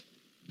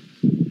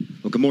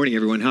Good morning,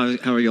 everyone.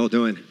 How are you all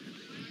doing?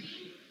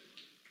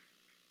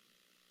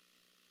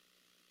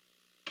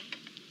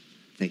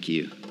 Thank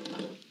you.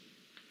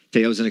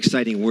 Today was an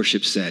exciting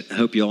worship set. I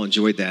hope you all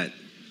enjoyed that.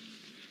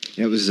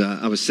 It was.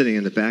 I was sitting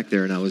in the back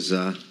there, and I was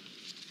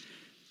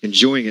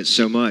enjoying it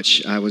so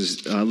much. I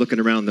was looking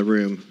around the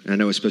room. And I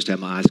know I was supposed to have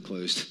my eyes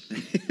closed,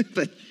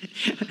 but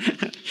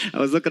I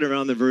was looking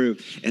around the room,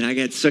 and I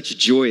got such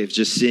joy of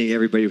just seeing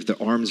everybody with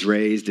their arms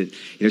raised.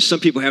 And some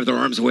people have their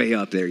arms way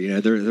up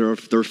there.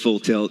 They're full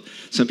tilt.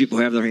 Some people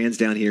have their hands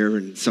down here,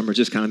 and some are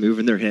just kind of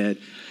moving their head.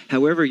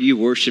 However you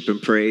worship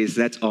and praise,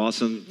 that's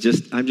awesome.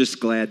 I'm just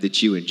glad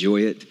that you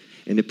enjoy it,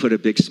 and it put a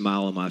big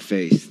smile on my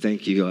face.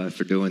 Thank you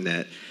for doing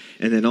that.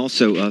 And then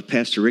also,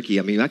 Pastor Ricky,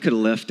 I could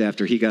have left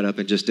after he got up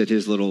and just did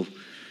his little,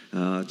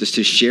 just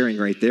his sharing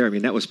right there.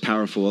 That was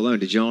powerful alone.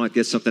 Did you all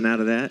get something out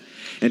of that?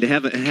 And to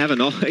have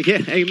yeah,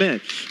 amen.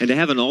 And to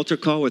have an altar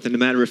call within a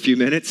matter of a few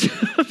minutes,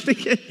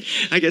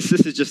 I guess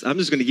this is I'm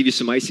just going to give you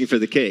some icing for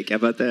the cake. How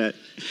about that?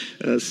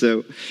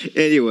 So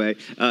anyway,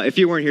 if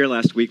you weren't here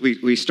last week,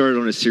 we started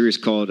on a series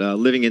called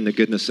Living in the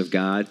Goodness of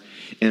God.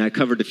 And I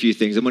covered a few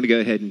things. I'm going to go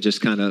ahead and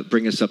just kind of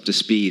bring us up to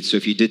speed. So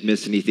if you did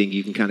miss anything,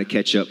 you can kind of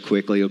catch up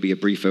quickly. It'll be a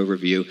brief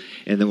overview.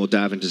 And then we'll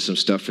dive into some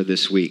stuff for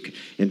this week,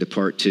 into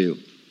part 2.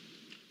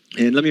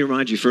 And let me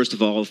remind you, first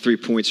of all, 3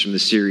 points from the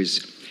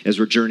series as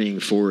we're journeying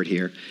forward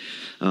here.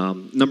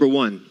 Number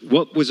 1,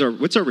 what's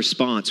our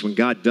response when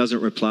God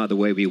doesn't reply the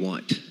way we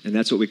want? And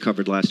that's what we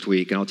covered last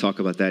week. And I'll talk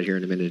about that here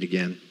in a minute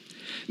again.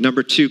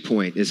 Number 2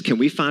 point is, can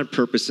we find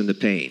purpose in the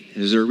pain?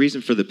 Is there a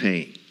reason for the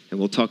pain? And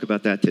we'll talk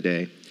about that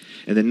today.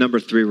 And then number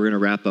 3, we're going to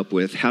wrap up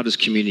with, how does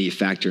community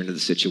factor into the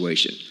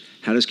situation?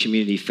 How does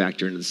community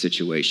factor into the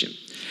situation?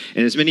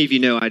 And as many of you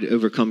know, I'd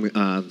overcome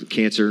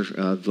cancer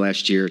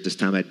last year. At this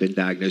time, I'd been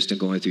diagnosed and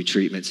going through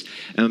treatments.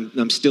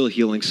 I'm still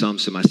healing some,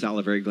 so my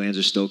salivary glands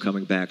are still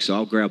coming back. So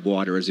I'll grab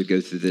water as we go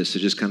through this. So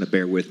just kind of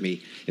bear with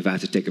me if I have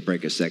to take a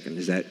break a second.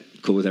 Is that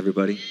cool with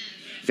everybody?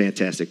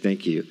 Fantastic.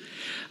 Thank you.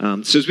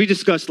 So as we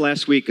discussed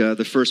last week,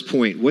 the first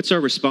point, what's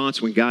our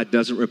response when God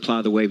doesn't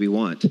reply the way we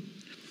want?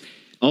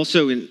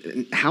 Also,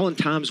 in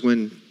times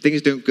when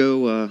things don't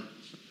go,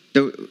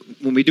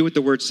 when we do what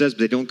the Word says, but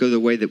they don't go the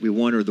way that we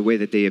want or the way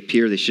that they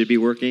appear they should be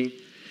working,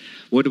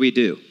 what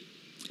do?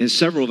 And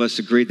several of us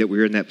agreed that we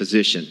were in that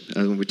position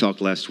when we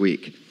talked last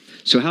week.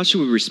 So how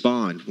should we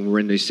respond when we're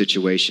in these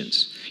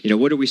situations?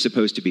 What are we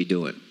supposed to be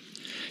doing?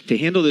 To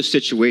handle those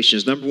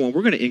situations, number 1,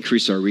 we're going to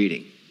increase our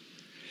reading.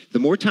 The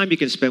more time you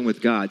can spend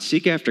with God,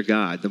 seek after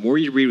God, the more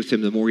you read with Him,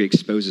 the more He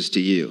exposes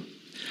to you.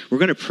 We're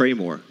going to pray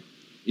more.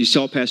 You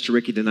saw Pastor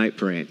Ricky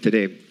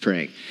today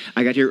praying.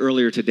 I got here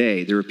earlier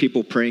today. There were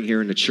people praying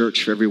here in the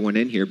church for everyone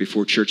in here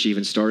before church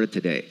even started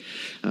today.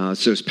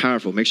 So it's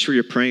powerful. Make sure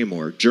you're praying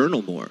more.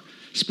 Journal more.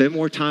 Spend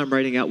more time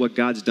writing out what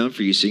God's done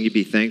for you so you can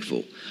be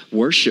thankful.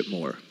 Worship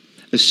more.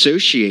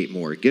 Associate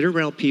more. Get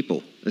around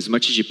people as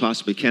much as you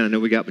possibly can. I know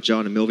we got with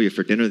John and Milvia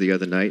for dinner the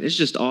other night. It's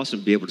just awesome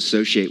to be able to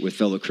associate with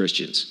fellow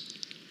Christians.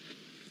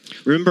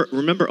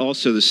 Remember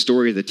also the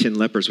story of the 10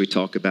 lepers we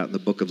talk about in the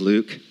book of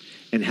Luke,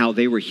 and how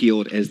they were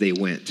healed as they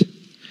went.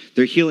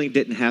 Their healing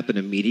didn't happen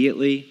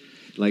immediately,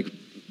 like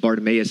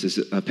Bartimaeus,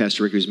 as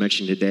Pastor Rick was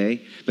mentioned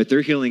today, but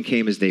their healing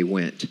came as they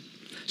went.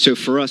 So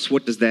for us,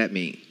 what does that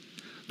mean?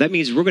 That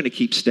means we're going to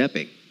keep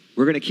stepping.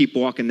 We're going to keep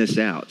walking this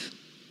out.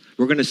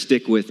 We're going to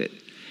stick with it.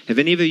 Did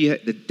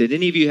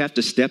any of you have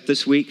to step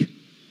this week?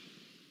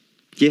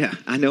 Yeah,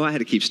 I know I had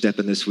to keep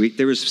stepping this week.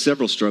 There was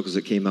several struggles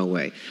that came my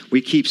way.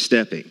 We keep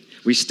stepping.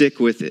 We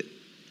stick with it.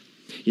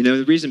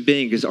 The reason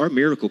being is our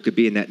miracle could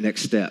be in that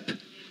next step.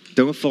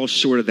 Don't fall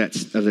short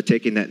of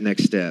taking that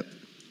next step.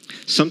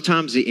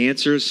 Sometimes the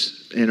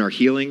answers in our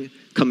healing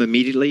come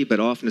immediately, but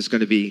often it's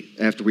going to be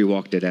after we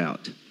walked it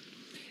out.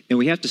 And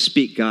we have to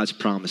speak God's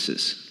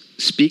promises.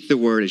 Speak the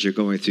word as you're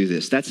going through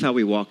this. That's how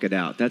we walk it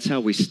out. That's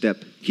how we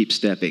keep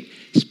stepping.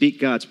 Speak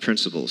God's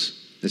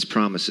principles, His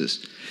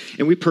promises.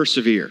 And we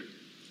persevere.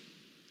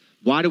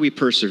 Why do we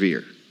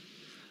persevere?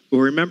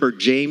 Well, remember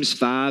James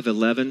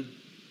 5:11.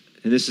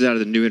 And this is out of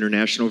the New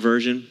International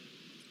Version.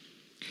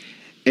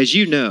 As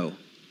you know,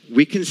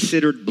 we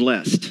considered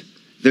blessed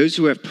those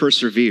who have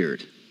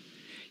persevered.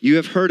 You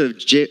have heard of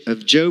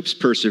Job's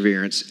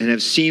perseverance and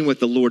have seen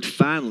what the Lord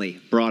finally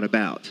brought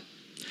about.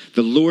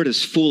 The Lord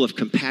is full of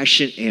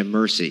compassion and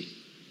mercy.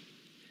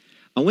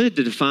 I wanted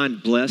to define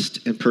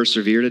blessed and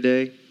persevere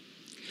today.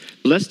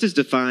 Blessed is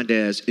defined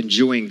as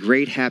enjoying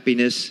great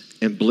happiness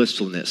and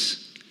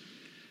blissfulness.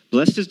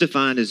 Blessed is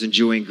defined as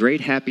enjoying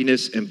great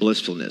happiness and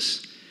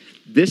blissfulness.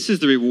 This is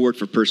the reward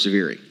for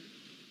persevering.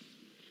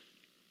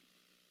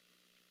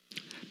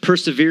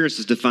 Perseverance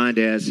is defined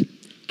as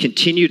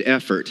continued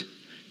effort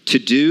to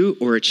do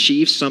or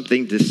achieve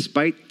something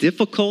despite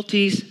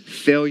difficulties,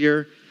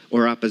 failure,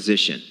 or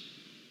opposition.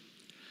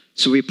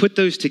 So we put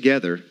those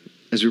together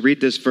as we read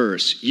this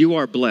verse. You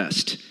are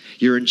blessed.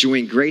 You're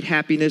enjoying great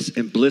happiness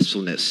and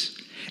blissfulness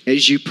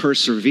as you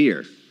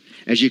persevere,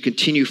 as you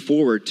continue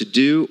forward to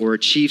do or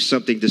achieve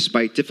something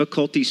despite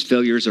difficulties,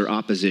 failures, or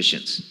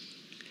oppositions.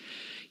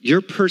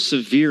 Your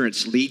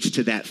perseverance leads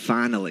to that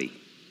finally.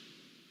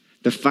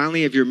 The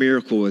finally of your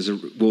miracle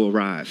will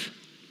arrive.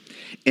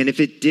 And if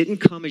it didn't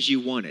come as you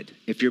wanted,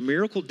 if your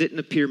miracle didn't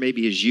appear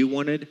maybe as you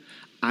wanted,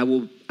 I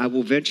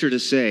will venture to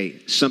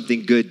say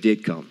something good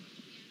did come.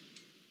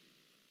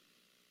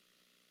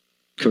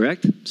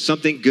 Correct?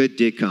 Something good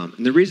did come.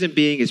 And the reason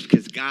being is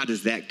because God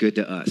is that good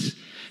to us.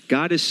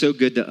 God is so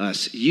good to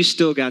us. You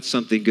still got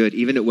something good,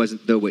 even if it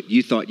wasn't though what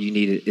you thought you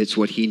needed. It's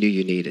what he knew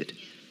you needed.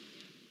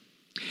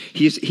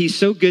 He's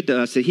so good to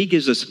us that he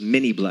gives us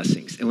many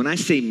blessings. And when I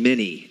say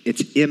many,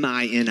 it's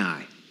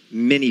M-I-N-I,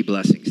 many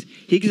blessings.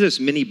 He gives us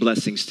many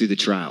blessings through the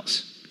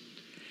trials.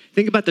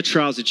 Think about the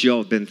trials that you all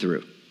have been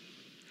through.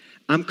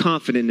 I'm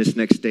confident in this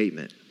next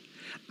statement.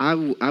 I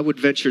would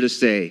venture to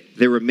say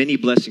there were many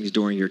blessings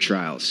during your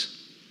trials.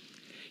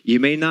 You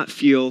may not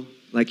feel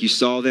like you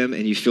saw them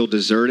and you feel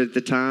deserted at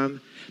the time,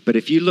 but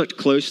if you looked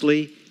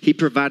closely, he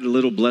provided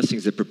little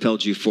blessings that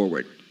propelled you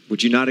forward.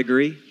 Would you not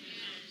agree?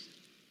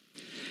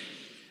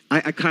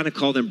 I kind of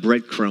call them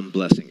breadcrumb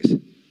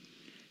blessings.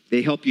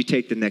 They help you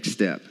take the next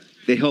step.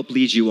 They help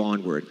lead you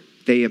onward.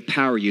 They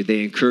empower you.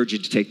 They encourage you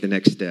to take the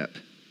next step.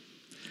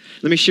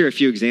 Let me share a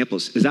few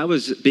examples. As I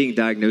was being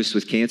diagnosed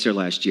with cancer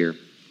last year,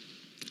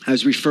 I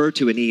was referred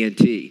to an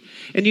ENT.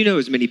 And you know,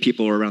 as many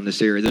people are around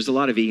this area, there's a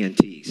lot of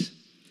ENTs.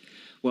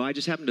 Well, I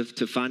just happened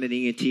to find an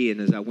ENT,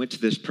 and as I went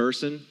to this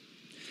person,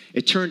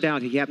 it turned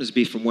out he happens to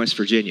be from West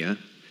Virginia,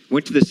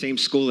 went to the same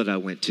school that I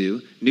went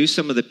to, knew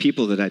some of the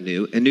people that I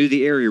knew, and knew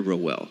the area real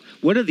well.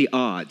 What are the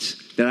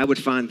odds that I would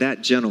find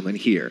that gentleman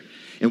here?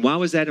 And why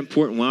was that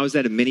important? Why was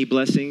that a mini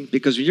blessing?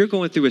 Because when you're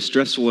going through a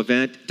stressful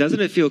event,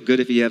 doesn't it feel good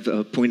if you have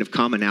a point of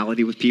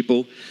commonality with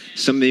people,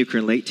 somebody who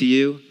can relate to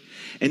you?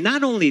 And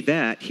not only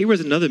that, here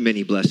was another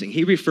mini blessing.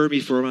 He referred me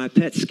for my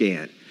PET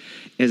scan.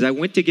 As I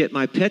went to get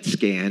my PET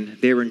scan,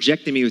 they were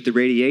injecting me with the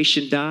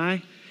radiation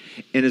dye.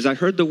 And as I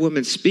heard the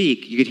woman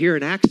speak, you could hear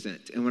an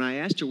accent. And when I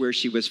asked her where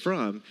she was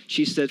from,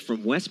 she said,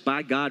 from West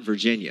by God,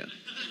 Virginia.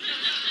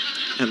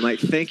 I'm like,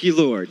 thank you,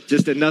 Lord.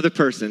 Just another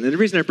person. And the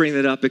reason I bring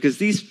that up, because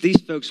these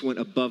folks went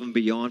above and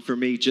beyond for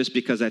me just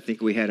because I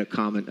think we had a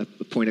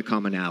point of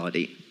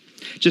commonality.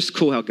 Just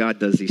cool how God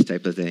does these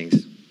type of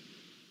things.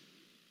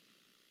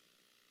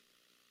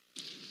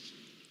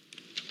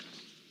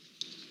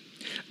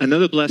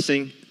 Another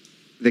blessing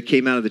that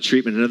came out of the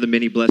treatment, another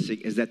mini blessing,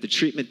 is that the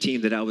treatment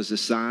team that I was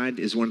assigned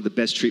is one of the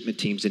best treatment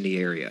teams in the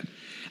area.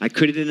 I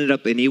could have ended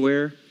up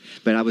anywhere,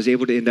 but I was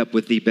able to end up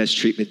with the best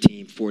treatment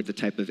team for the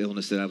type of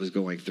illness that I was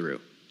going through.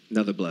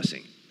 Another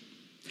blessing.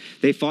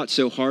 They fought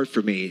so hard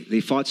for me. They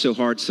fought so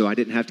hard so I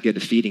didn't have to get a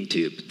feeding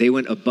tube. They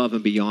went above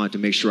and beyond to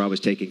make sure I was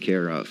taken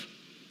care of.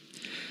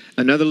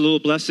 Another little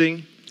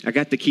blessing, I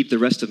got to keep the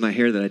rest of my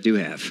hair that I do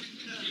have.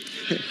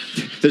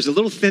 There's a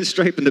little thin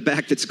stripe in the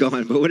back that's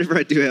gone, but whatever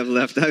I do have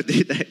left,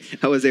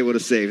 I was able to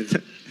save.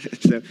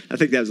 So I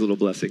think that was a little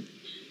blessing.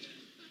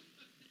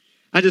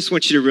 I just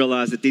want you to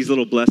realize that these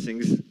little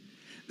blessings,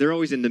 they're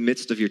always in the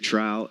midst of your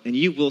trial, and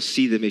you will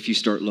see them if you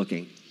start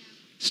looking.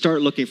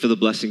 Start looking for the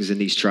blessings in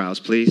these trials,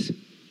 please.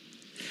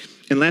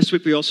 And last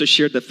week, we also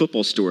shared the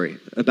football story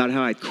about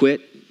how I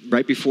quit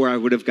right before I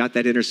would have got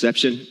that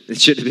interception.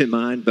 It should have been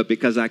mine, but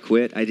because I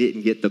quit, I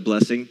didn't get the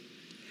blessing.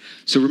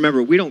 So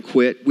remember, we don't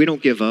quit. We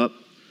don't give up.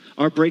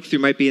 Our breakthrough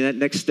might be that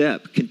next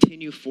step.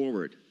 Continue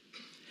forward.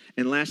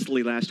 And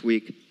lastly, last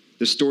week,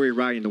 the story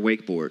riding the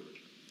wakeboard.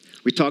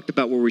 We talked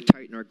about where we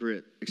tighten our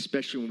grip,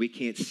 especially when we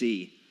can't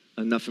see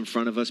enough in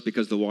front of us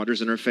because the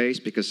water's in our face,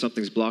 because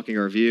something's blocking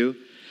our view.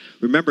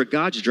 Remember,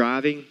 God's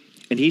driving,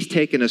 and he's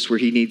taking us where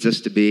he needs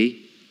us to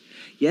be.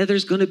 Yeah,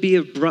 there's going to be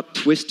abrupt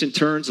twists and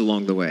turns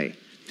along the way.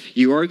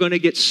 You are going to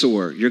get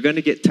sore. You're going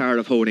to get tired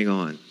of holding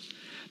on.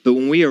 But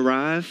when we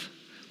arrive,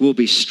 we'll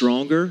be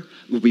stronger,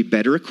 we'll be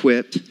better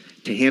equipped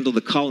to handle the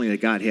calling that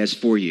God has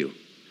for you.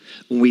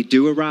 When we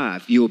do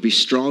arrive, you will be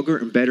stronger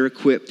and better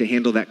equipped to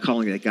handle that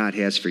calling that God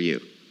has for you.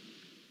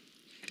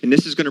 And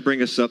this is going to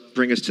bring us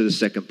to the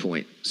second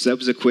point. So that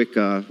was a quick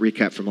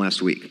recap from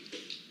last week.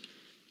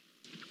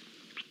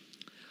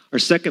 Our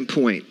second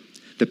point,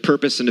 the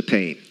purpose and the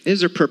pain. Is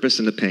there purpose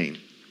in the pain?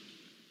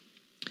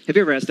 Have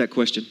you ever asked that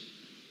question?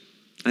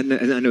 I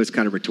know it's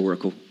kind of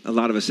rhetorical. A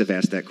lot of us have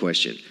asked that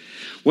question.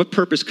 What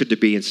purpose could there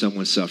be in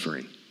someone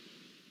suffering?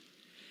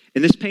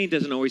 And this pain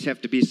doesn't always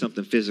have to be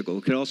something physical.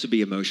 It could also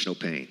be emotional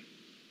pain.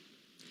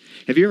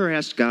 Have you ever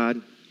asked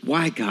God,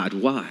 why God,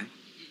 why?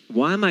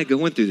 Why am I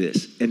going through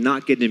this and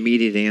not get an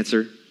immediate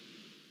answer?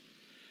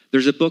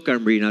 There's a book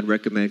I'm reading I'd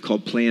recommend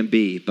called Plan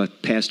B by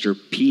Pastor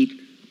Pete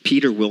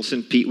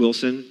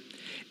Wilson.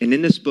 And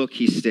in this book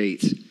he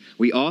states,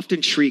 we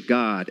often treat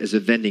God as a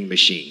vending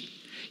machine.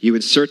 You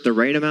insert the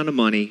right amount of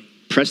money,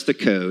 press the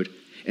code,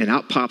 and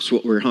out pops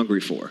what we're hungry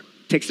for.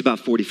 It takes about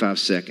 45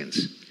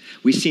 seconds.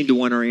 We seem to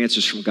want our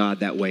answers from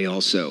God that way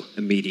also,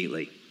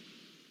 immediately.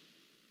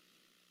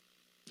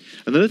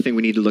 Another thing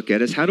we need to look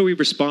at is how do we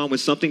respond when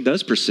something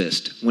does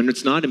persist, when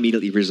it's not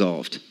immediately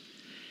resolved?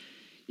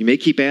 You may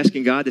keep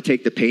asking God to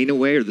take the pain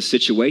away or the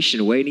situation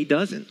away, and he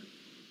doesn't.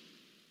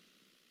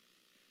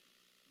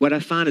 What I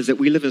find is that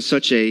we live in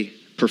such a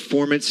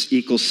performance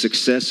equals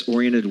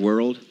success-oriented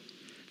world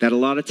that a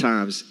lot of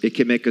times it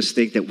can make us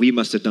think that we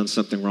must have done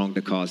something wrong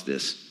to cause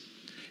this.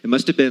 It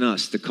must have been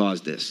us that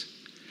caused this.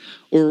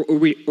 Or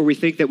we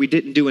think that we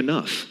didn't do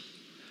enough,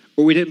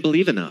 or we didn't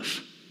believe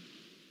enough.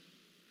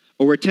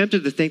 Or we're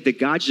tempted to think that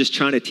God's just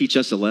trying to teach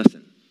us a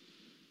lesson.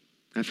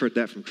 I've heard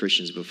that from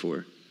Christians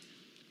before.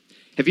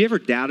 Have you ever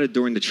doubted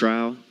during the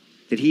trial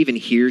that he even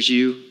hears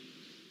you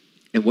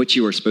and what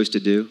you are supposed to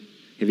do?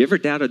 Have you ever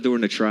doubted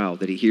during the trial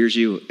that he hears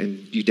you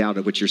and you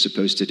doubted what you're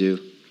supposed to do?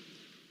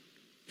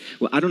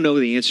 Well, I don't know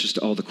the answers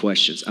to all the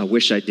questions. I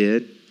wish I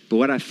did. But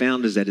what I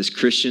found is that as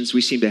Christians,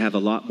 we seem to have a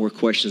lot more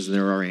questions than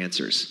there are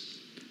answers.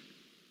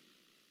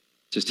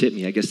 Just hit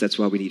me. I guess that's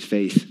why we need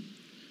faith.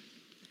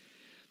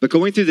 But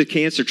going through the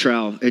cancer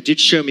trial, it did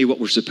show me what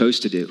we're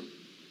supposed to do.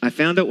 I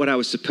found out what I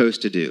was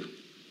supposed to do.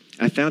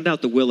 I found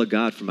out the will of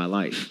God for my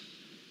life.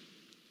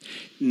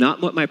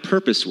 Not what my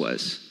purpose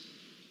was,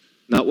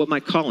 not what my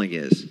calling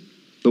is,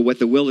 but what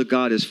the will of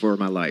God is for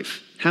my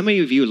life. How many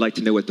of you would like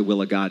to know what the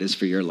will of God is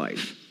for your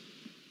life?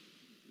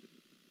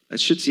 I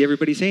should see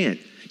everybody's hand.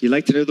 You'd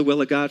like to know the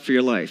will of God for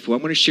your life? Well,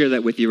 I'm going to share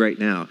that with you right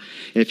now.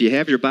 And if you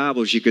have your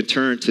Bibles, you can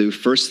turn to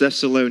 1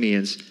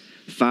 Thessalonians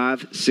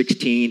 5,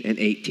 16, and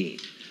 18.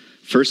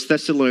 1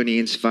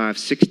 Thessalonians 5,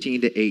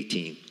 16 to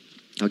 18.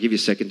 I'll give you a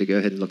second to go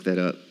ahead and look that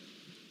up.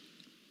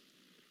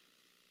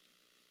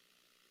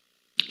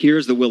 Here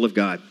is the will of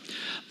God.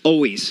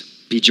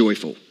 Always be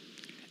joyful.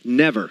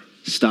 Never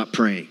stop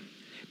praying.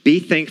 Be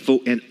thankful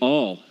in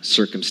all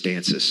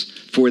circumstances,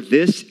 for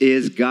this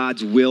is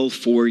God's will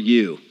for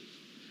you.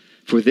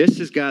 For this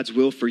is God's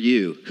will for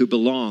you who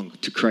belong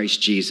to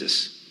Christ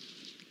Jesus.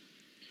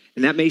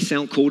 And that may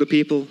sound cool to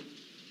people,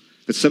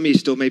 but some of you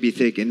still may be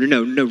thinking,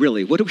 no,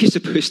 really, what are we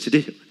supposed to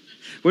do?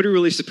 What are we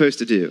really supposed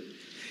to do?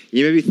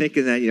 You may be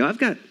thinking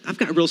that, I've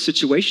got real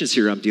situations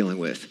here I'm dealing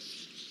with.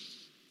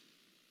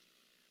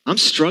 I'm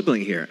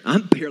struggling here.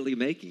 I'm barely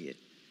making it.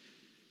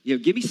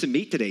 Give me some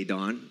meat today,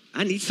 Don.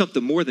 I need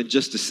something more than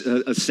just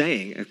a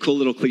saying, a cool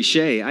little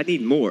cliche. I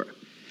need more.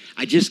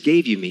 I just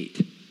gave you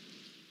meat.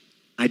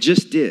 I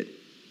just did.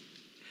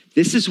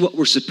 This is what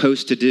we're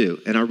supposed to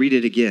do. And I'll read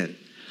it again.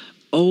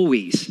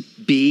 Always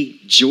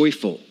be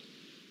joyful.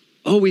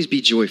 Always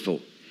be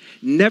joyful.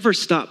 Never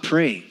stop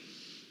praying.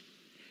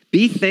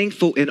 Be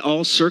thankful in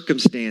all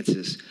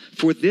circumstances,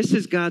 for this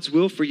is God's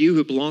will for you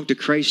who belong to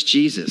Christ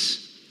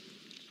Jesus.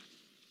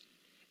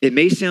 It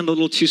may sound a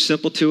little too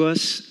simple to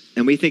us,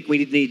 and we think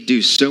we need to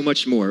do so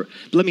much more.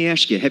 But let me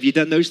ask you, have you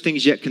done those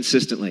things yet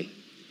consistently?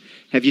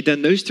 Have you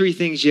done those three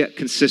things yet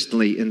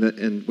consistently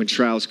when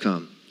trials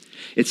come?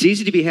 It's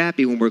easy to be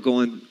happy when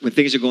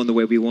things are going the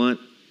way we want,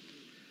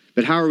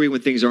 but how are we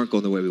when things aren't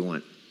going the way we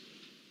want?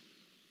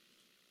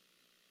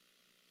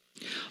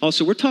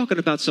 Also, we're talking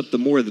about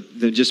something more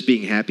than just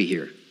being happy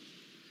here.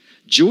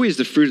 Joy is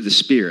the fruit of the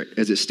Spirit,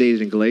 as it's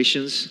stated in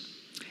Galatians.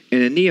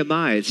 And in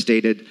Nehemiah, it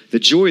stated, the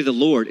joy of the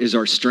Lord is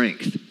our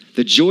strength.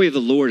 The joy of the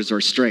Lord is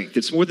our strength.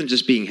 It's more than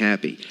just being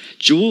happy.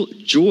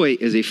 Joy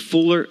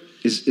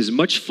is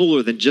much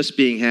fuller than just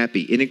being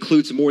happy. It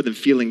includes more than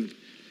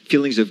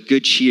feelings of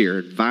good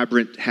cheer,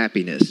 vibrant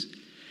happiness.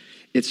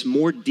 It's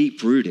more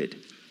deep-rooted.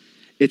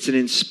 It's an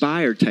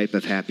inspired type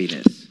of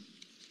happiness.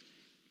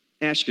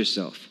 Ask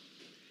yourself,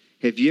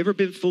 have you ever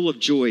been full of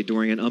joy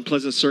during an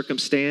unpleasant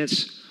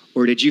circumstance,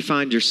 or did you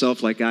find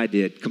yourself like I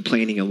did,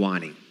 complaining and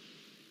whining?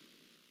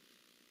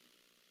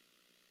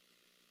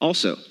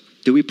 Also,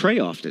 do we pray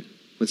often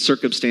when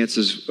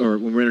circumstances, or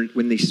when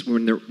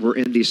we're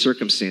in these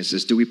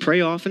circumstances? Do we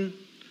pray often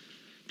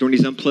during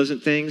these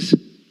unpleasant things,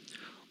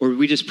 or do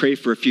we just pray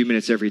for a few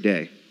minutes every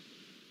day?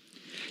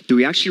 Do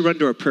we actually run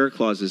to our prayer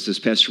closets, as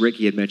Pastor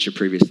Ricky had mentioned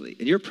previously?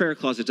 And your prayer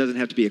closet doesn't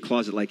have to be a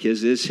closet like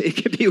his is. It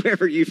can be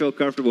wherever you feel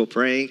comfortable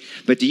praying.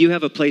 But do you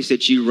have a place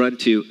that you run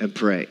to and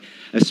pray?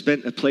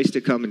 A place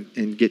to come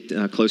and get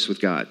close with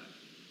God?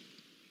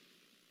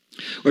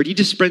 Or do you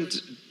just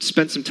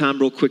spend some time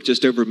real quick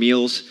just over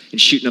meals and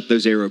shooting up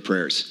those arrow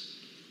prayers?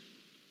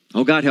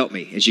 Oh, God, help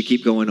me as you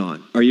keep going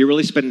on. Are you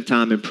really spending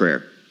time in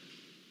prayer?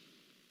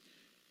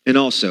 And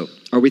also,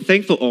 are we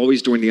thankful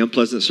always during the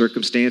unpleasant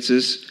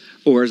circumstances?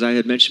 Or, as I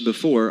had mentioned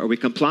before, are we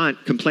complaining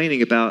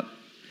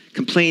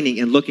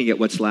and looking at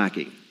what's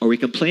lacking? Are we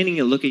complaining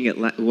and looking at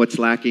what's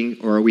lacking,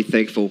 or are we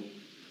thankful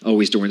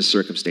always during the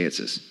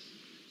circumstances?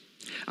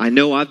 I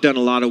know I've done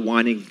a lot of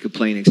whining and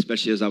complaining,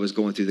 especially as I was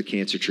going through the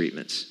cancer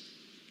treatments.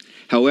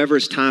 However,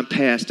 as time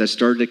passed, I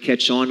started to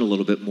catch on a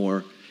little bit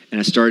more,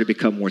 and I started to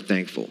become more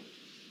thankful.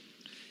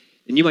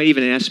 And you might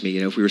even ask me,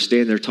 if we were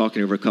standing there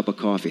talking over a cup of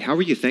coffee, how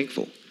are you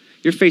thankful?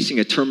 You're facing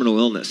a terminal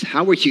illness.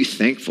 How are you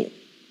thankful?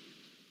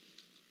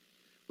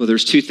 Well,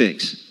 there's two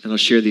things, and I'll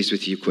share these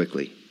with you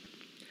quickly.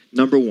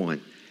 Number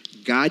one,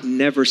 God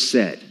never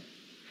said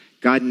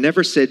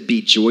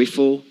be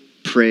joyful,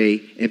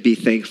 pray, and be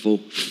thankful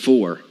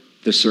for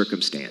the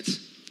circumstance.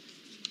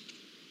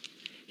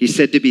 He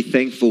said to be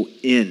thankful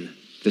in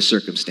the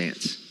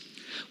circumstance.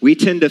 We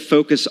tend to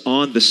focus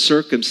on the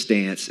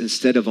circumstance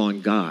instead of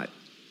on God.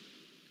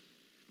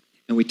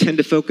 And we tend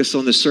to focus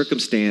on the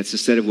circumstance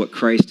instead of what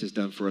Christ has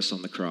done for us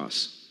on the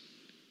cross.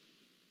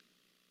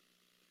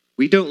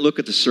 We don't look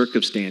at the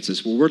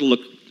circumstances. Well,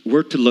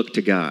 we're to look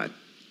to God.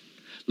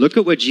 Look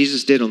at what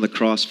Jesus did on the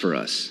cross for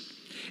us.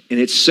 And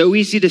it's so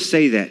easy to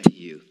say that to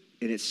you,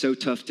 and it's so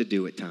tough to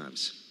do at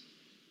times.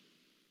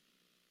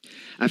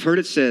 I've heard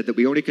it said that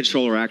we only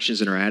control our actions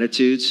and our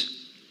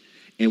attitudes,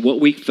 and what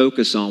we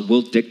focus on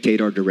will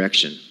dictate our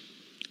direction.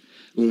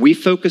 When we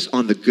focus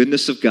on the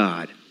goodness of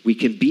God, we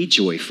can be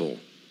joyful.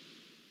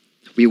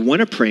 We want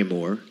to pray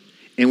more,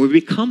 and we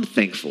become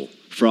thankful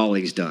for all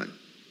he's done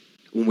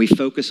when we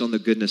focus on the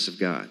goodness of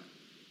God.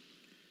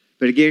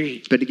 But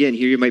again,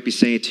 here you might be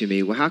saying to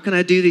me, well, how can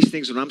I do these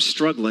things when I'm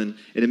struggling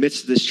in the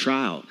midst of this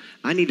trial?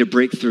 I need to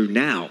break through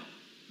now.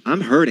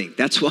 I'm hurting.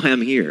 That's why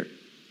I'm here.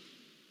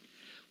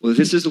 Well,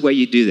 this is the way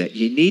you do that.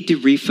 You need to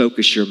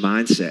refocus your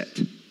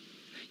mindset.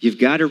 You've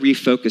got to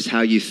refocus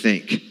how you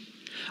think.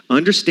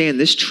 Understand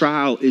this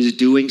trial is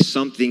doing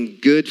something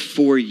good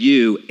for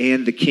you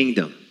and the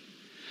kingdom.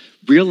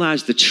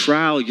 Realize the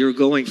trial you're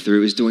going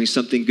through is doing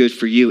something good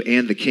for you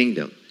and the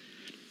kingdom.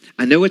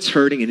 I know it's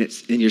hurting and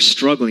you're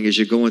struggling as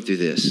you're going through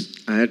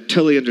this. I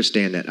totally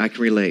understand that. I can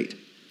relate.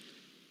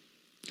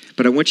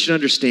 But I want you to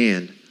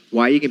understand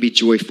why you can be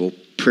joyful,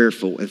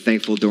 prayerful, and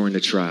thankful during the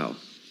trial.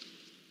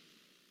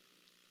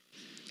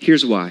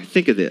 Here's why.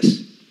 Think of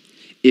this.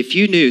 If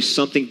you knew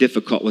something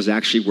difficult was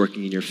actually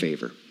working in your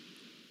favor,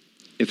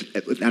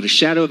 if without a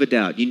shadow of a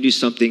doubt, you knew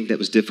something that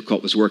was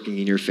difficult was working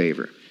in your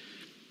favor,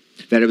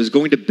 that it was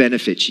going to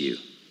benefit you,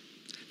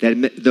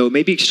 that though it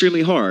may be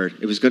extremely hard,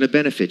 it was going to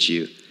benefit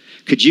you,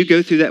 could you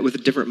go through that with a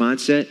different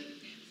mindset?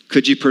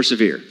 Could you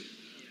persevere?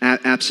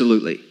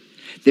 Absolutely.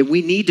 Then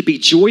we need to be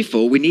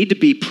joyful, we need to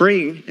be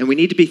praying, and we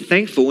need to be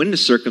thankful in the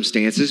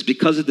circumstances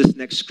because of this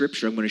next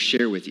scripture I'm going to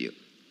share with you.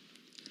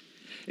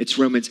 It's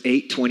Romans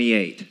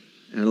 8:28.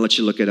 And I'll let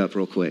you look it up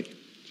real quick.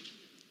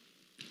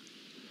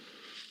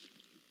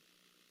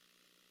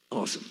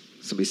 Awesome.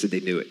 Somebody said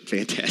they knew it.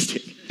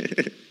 Fantastic.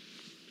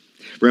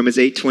 Romans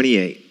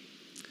 8:28.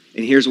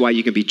 And here's why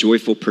you can be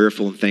joyful,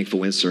 prayerful, and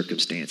thankful in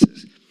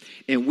circumstances.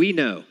 And we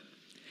know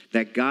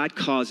that God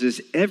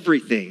causes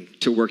everything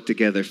to work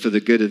together for the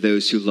good of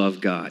those who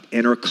love God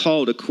and are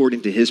called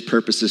according to his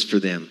purposes for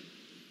them.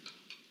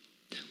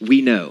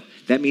 We know.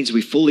 That means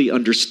we fully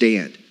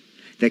understand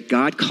that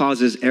God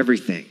causes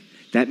everything.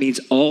 That means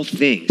all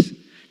things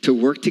to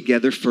work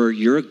together for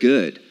your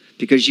good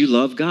because you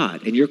love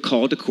God and you're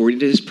called according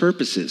to his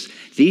purposes.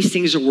 These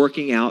things are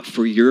working out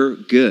for your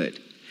good.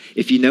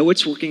 If you know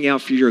it's working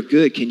out for your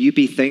good, can you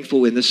be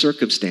thankful in the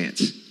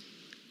circumstance?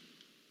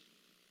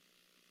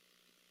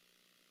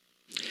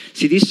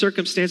 See, these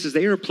circumstances,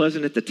 they are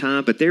pleasant at the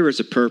time, but there is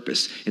a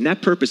purpose, and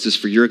that purpose is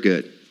for your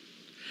good.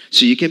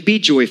 So you can be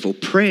joyful,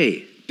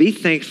 pray, be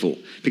thankful,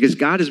 because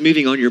God is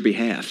moving on your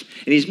behalf,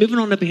 and he's moving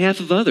on the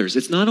behalf of others.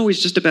 It's not always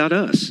just about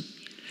us.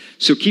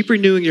 So keep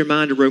renewing your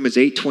mind to Romans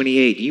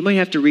 8:28. You might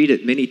have to read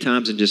it many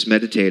times and just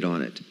meditate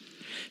on it.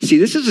 See,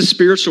 this is a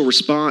spiritual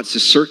response to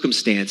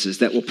circumstances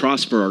that will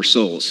prosper our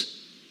souls.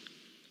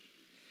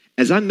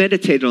 As I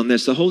meditated on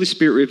this, the Holy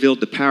Spirit revealed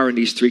the power in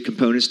these three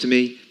components to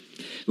me.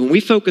 When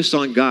we focus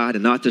on God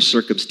and not the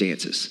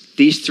circumstances,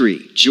 these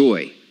three,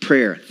 joy,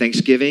 prayer,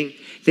 thanksgiving,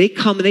 they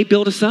come and they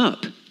build us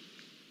up.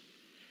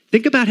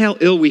 Think about how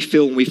ill we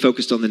feel when we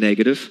focused on the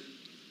negative.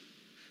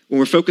 When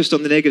we're focused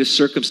on the negative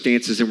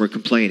circumstances and we're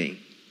complaining.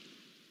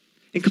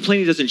 And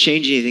complaining doesn't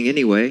change anything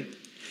anyway.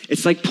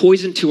 It's like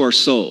poison to our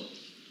soul.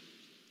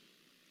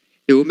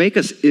 It will make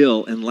us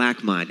ill and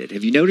lack-minded.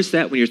 Have you noticed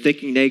that when you're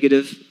thinking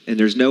negative and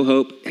there's no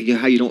hope,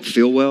 how you don't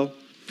feel well?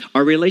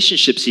 Our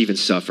relationships even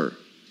suffer.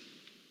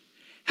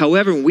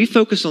 However, when we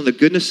focus on the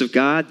goodness of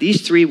God,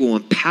 these three will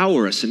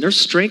empower us and they'll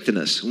strengthen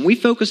us. When we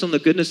focus on the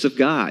goodness of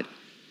God,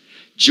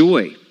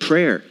 joy,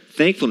 prayer,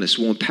 thankfulness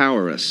will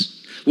empower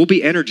us. We'll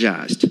be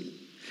energized.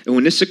 And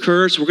when this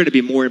occurs, we're going to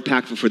be more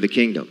impactful for the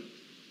kingdom.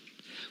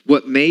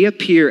 What may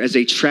appear as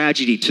a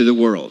tragedy to the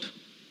world,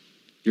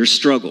 your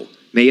struggle,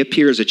 may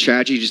appear as a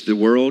tragedy to the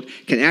world,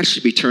 can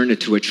actually be turned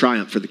into a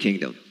triumph for the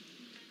kingdom.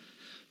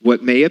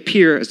 What may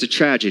appear as a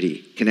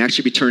tragedy can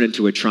actually be turned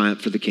into a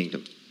triumph for the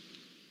kingdom.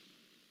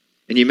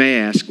 And you may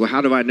ask, well, how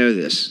do I know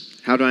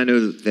this? How do I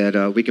know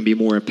that we can be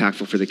more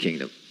impactful for the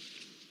kingdom?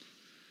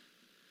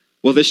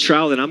 Well, this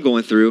trial that I'm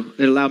going through,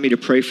 it allowed me to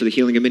pray for the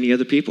healing of many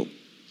other people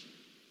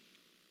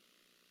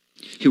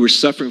who were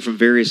suffering from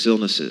various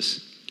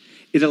illnesses.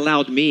 It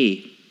allowed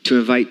me to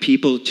invite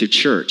people to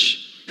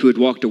church who had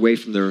walked away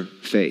from their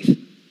faith.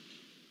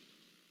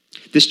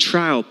 This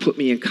trial put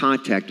me in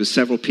contact with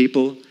several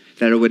people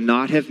that I would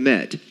not have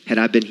met had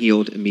I been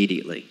healed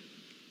immediately.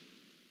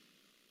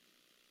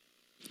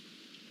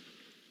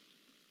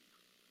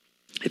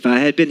 If I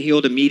had been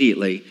healed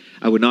immediately,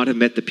 I would not have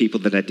met the people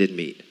that I did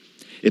meet.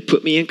 It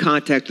put me in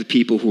contact with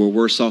people who were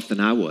worse off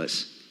than I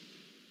was.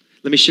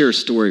 Let me share a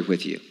story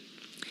with you.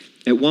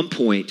 At one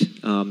point,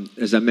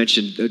 as I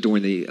mentioned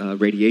during the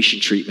radiation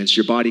treatments,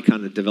 your body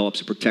kind of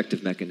develops a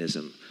protective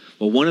mechanism.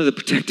 Well, one of the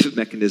protective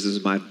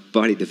mechanisms my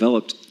body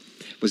developed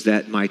was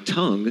that my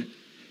tongue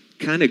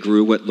kind of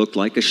grew what looked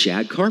like a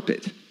shag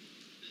carpet.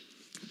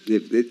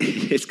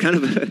 It's kind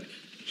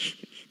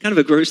Kind of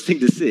a gross thing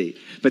to see,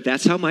 but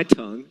that's how my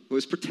tongue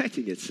was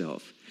protecting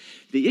itself.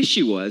 The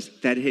issue was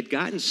that it had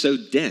gotten so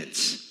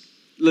dense,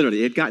 literally,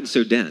 it had gotten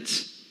so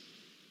dense.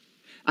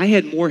 I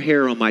had more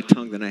hair on my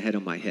tongue than I had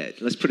on my head.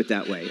 Let's put it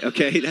that way,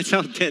 okay? That's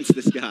how dense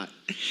this got.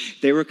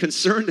 They were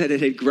concerned that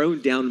it had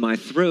grown down my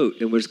throat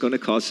and was going to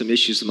cause some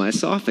issues in my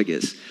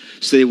esophagus.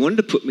 So they wanted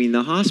to put me in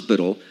the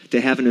hospital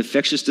to have an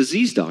infectious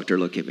disease doctor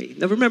look at me.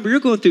 Now remember, you're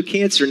going through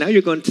cancer. Now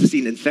you're going to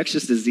see an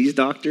infectious disease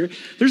doctor.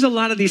 There's a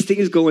lot of these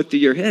things going through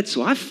your head.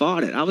 So I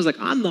fought it. I was like,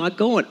 I'm not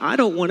going. I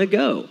don't want to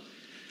go.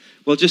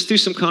 Well, just through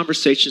some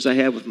conversations I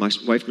had with my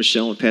wife,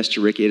 Michelle, and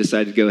Pastor Ricky, I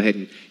decided to go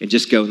ahead and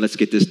just go and let's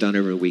get this done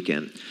over the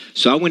weekend.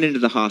 So I went into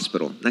the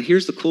hospital. Now,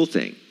 here's the cool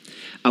thing.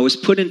 I was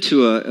put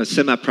into a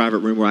semi-private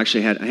room where I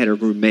had a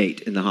roommate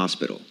in the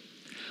hospital.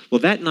 Well,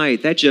 that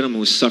night, that gentleman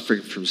was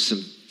suffering from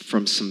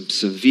some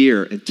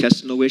severe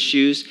intestinal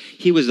issues.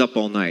 He was up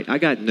all night. I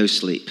got no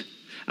sleep.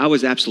 I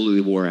was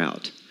absolutely wore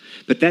out.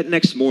 But that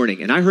next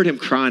morning, and I heard him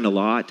crying a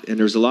lot, and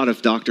there's a lot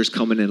of doctors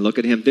coming in and look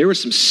at him. There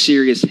was some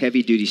serious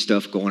heavy-duty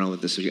stuff going on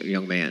with this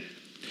young man.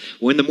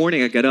 Well, in the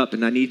morning, I got up,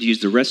 and I needed to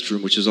use the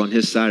restroom, which was on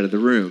his side of the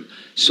room.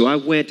 So I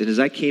went, and as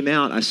I came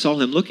out, I saw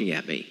him looking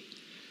at me.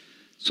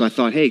 So I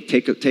thought, hey,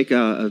 take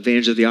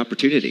advantage of the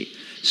opportunity.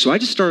 So I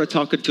just started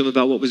talking to him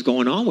about what was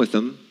going on with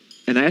him,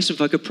 and I asked him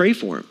if I could pray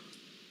for him.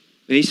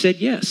 And he said,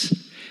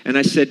 yes. And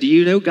I said, do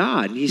you know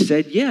God? And he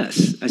said,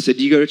 yes. I said,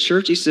 do you go to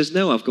church? He says,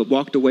 no, I've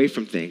walked away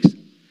from things.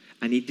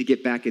 I need to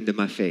get back into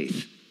my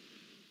faith.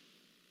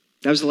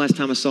 That was the last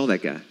time I saw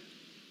that guy.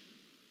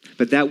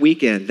 But that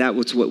weekend, that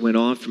was what went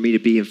on for me to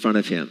be in front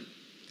of him.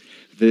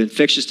 The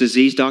infectious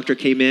disease doctor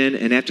came in,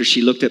 and after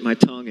she looked at my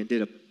tongue and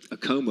did a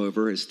comb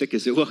over, as thick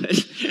as it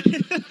was,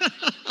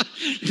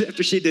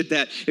 after she did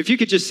that, if you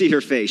could just see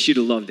her face, you'd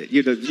have loved it.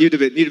 You'd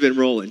have been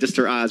rolling. Just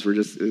her eyes were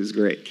it was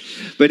great.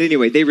 But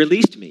anyway, they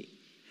released me,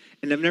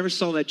 and I never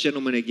saw that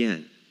gentleman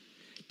again.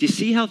 Do you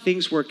see how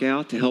things work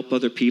out to help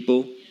other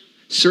people?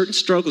 Certain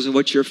struggles in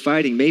what you're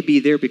fighting may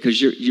be there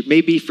because you may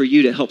be for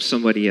you to help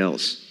somebody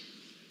else.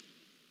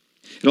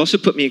 It also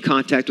put me in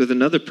contact with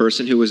another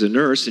person who was a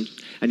nurse, and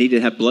I needed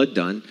to have blood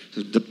done,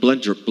 the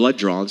blood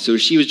drawn. So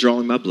she was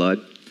drawing my blood.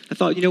 I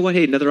thought, you know what?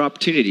 Hey, another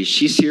opportunity.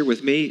 She's here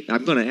with me.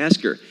 I'm going to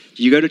ask her,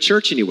 do you go to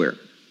church anywhere?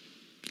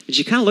 And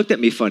she kind of looked at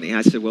me funny.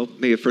 I said, well,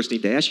 maybe I first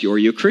need to ask you, are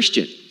you a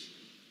Christian?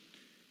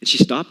 And she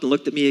stopped and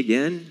looked at me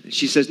again. And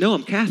she says, no,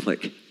 I'm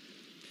Catholic.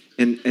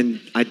 And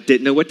I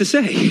didn't know what to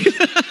say.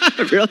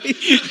 Really?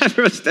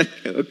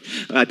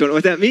 I don't know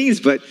what that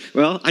means, but,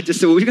 well, I just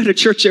said, well, we got a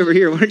church over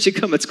here. Why don't you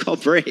come? It's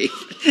called Brave.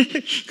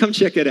 Come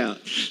check it out.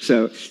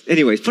 So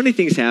anyway, funny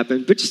things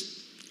happen, but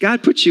just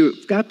God puts you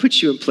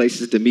in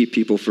places to meet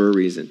people for a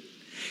reason.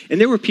 And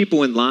there were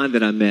people in line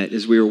that I met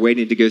as we were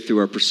waiting to go through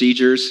our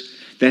procedures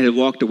that had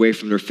walked away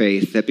from their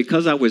faith, that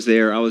because I was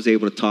there, I was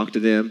able to talk to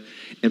them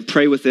and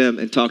pray with them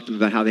and talk to them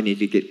about how they need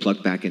to get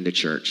plugged back into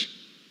church.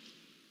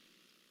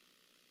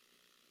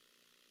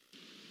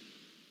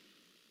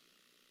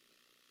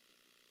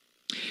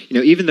 You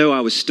know, even though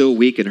I was still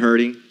weak and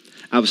hurting,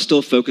 I was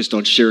still focused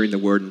on sharing the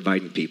word and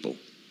inviting people.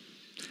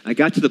 I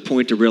got to the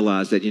point to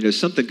realize that,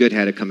 something good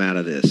had to come out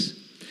of this.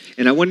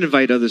 And I wanted to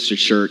invite others to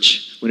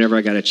church whenever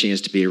I got a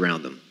chance to be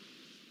around them.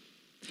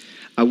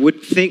 I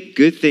would think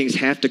good things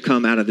have to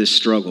come out of this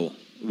struggle.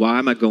 Why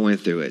am I going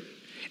through it?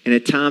 And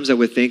at times I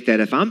would think that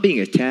if I'm being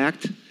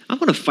attacked, I'm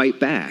going to fight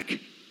back.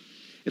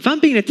 If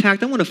I'm being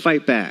attacked, I want to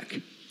fight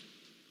back.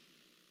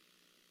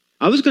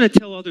 I was going to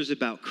tell others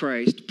about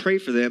Christ, pray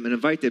for them, and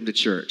invite them to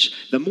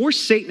church. The more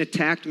Satan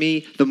attacked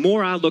me, the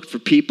more I looked for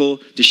people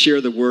to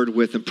share the word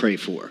with and pray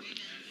for.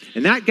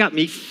 And that got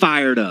me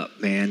fired up,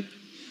 man.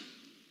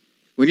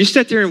 When you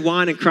sit there and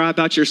whine and cry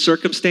about your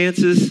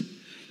circumstances,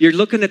 you're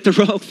looking at the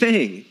wrong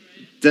thing.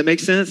 Does that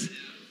make sense?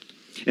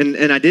 And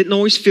I didn't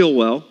always feel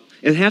well.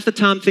 And half the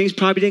time, things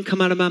probably didn't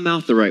come out of my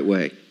mouth the right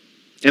way.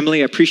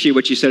 Emily, I appreciate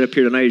what you said up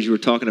here tonight as you were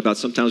talking about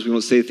sometimes we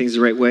won't say things the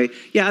right way.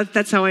 Yeah,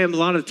 that's how I am a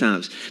lot of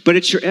times. But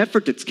it's your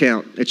effort that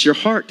counts. It's your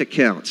heart that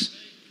counts.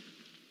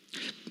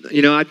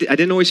 I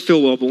didn't always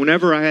feel well, but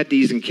whenever I had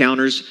these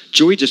encounters,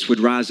 joy just would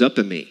rise up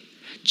in me.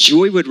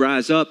 Joy would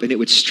rise up and it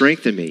would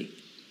strengthen me.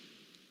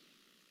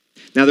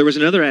 Now, there was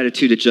another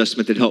attitude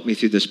adjustment that helped me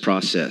through this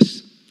process.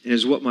 And it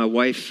was what my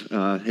wife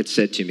had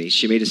said to me.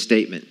 She made a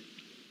statement.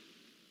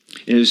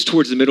 And it was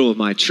towards the middle of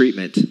my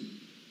treatment.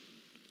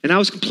 And I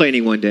was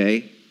complaining one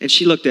day, and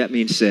she looked at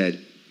me and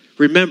said,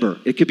 remember,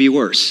 it could be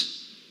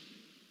worse.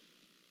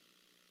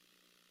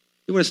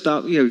 You want to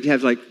stop,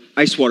 have like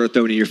ice water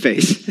thrown in your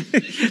face.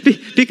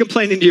 be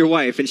complaining to your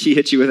wife, and she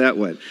hits you with that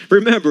one.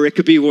 Remember, it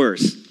could be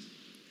worse.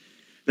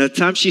 Now, the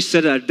time she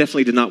said it, I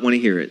definitely did not want to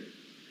hear it.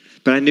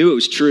 But I knew it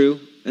was true,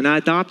 and I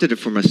adopted it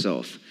for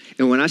myself.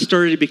 And when I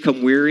started to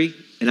become weary,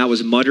 and I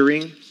was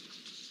muttering,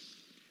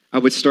 I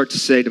would start to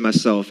say to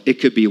myself,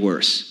 it could be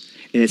worse.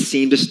 And it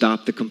seemed to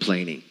stop the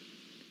complaining.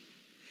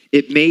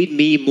 It made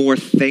me more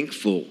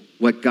thankful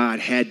what God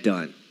had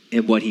done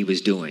and what he was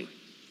doing.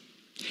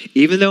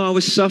 Even though I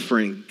was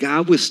suffering,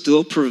 God was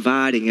still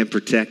providing and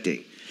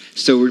protecting.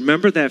 So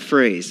remember that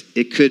phrase,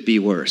 it could be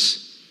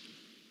worse.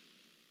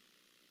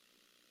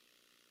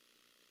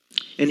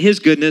 In his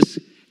goodness,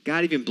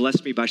 God even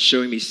blessed me by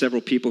showing me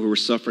several people who were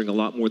suffering a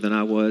lot more than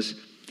I was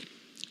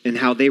and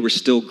how they were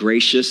still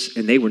gracious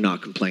and they were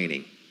not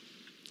complaining.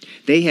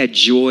 They had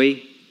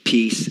joy,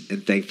 peace,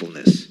 and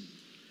thankfulness.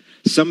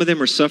 Some of them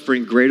were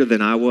suffering greater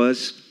than I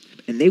was,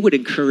 and they would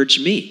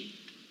encourage me.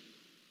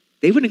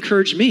 They would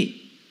encourage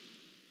me.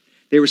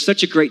 They were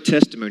such a great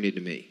testimony to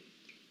me.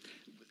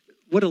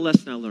 What a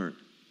lesson I learned.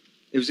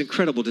 It was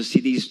incredible to see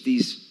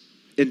these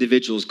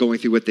individuals going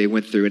through what they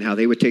went through and how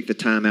they would take the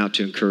time out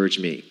to encourage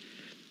me.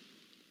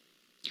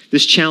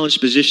 This challenge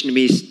positioned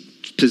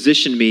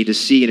me to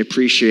see and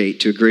appreciate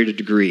to a greater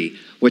degree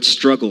what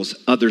struggles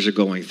others are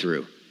going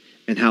through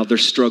and what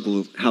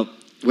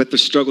the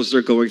struggles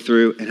they're going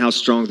through and how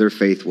strong their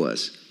faith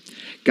was.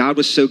 God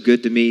was so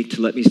good to me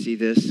to let me see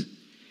this.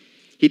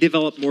 He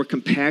developed more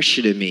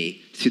compassion in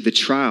me through the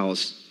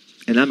trials,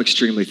 and I'm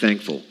extremely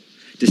thankful.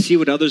 To see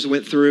what others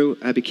went through,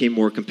 I became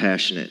more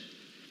compassionate.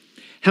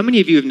 How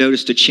many of you have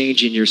noticed a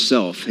change in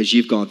yourself as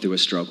you've gone through a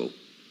struggle?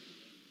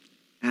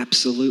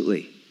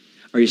 Absolutely.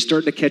 Are you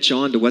starting to catch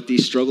on to what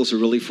these struggles are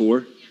really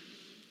for?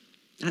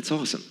 That's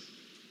awesome.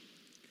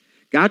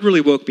 God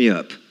really woke me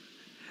up.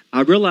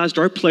 I realized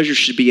our pleasure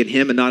should be in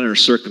him and not in our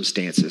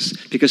circumstances,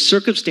 because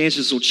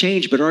circumstances will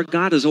change, but our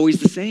God is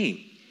always the same.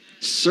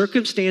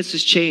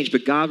 Circumstances change,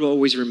 but God will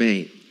always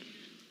remain.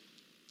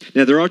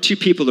 Now, there are two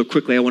people that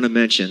quickly I want to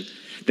mention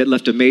that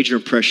left a major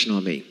impression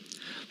on me.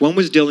 One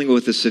was dealing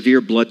with a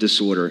severe blood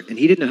disorder, and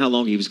he didn't know how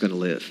long he was going to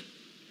live.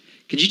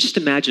 Could you just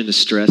imagine the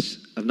stress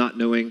of not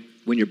knowing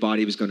when your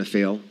body was going to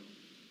fail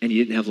and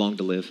you didn't have long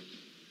to live?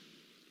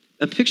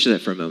 And picture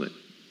that for a moment.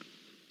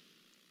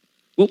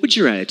 What would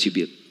your attitude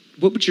be?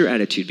 What would your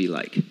attitude be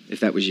like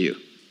if that was you?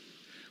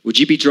 Would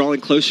you be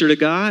drawing closer to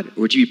God,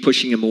 or would you be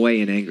pushing him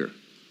away in anger?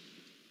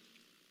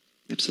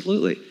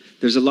 Absolutely.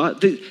 There's a lot.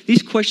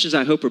 These questions,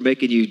 I hope, are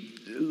making you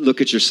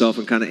look at yourself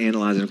and kind of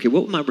analyze it. Okay,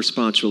 what would my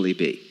response really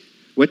be?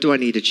 What do I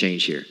need to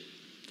change here?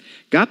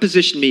 God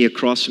positioned me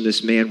across from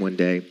this man one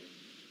day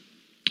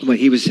when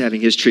he was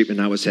having his treatment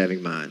and I was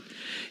having mine.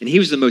 And he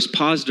was the most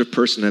positive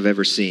person I've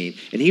ever seen.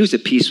 And he was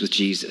at peace with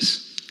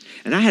Jesus.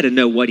 And I had to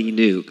know what he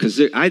knew, because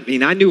I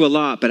knew a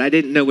lot, but I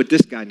didn't know what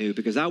this guy knew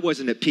because I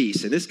wasn't at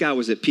peace. And this guy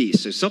was at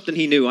peace. So something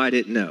he knew I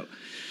didn't know.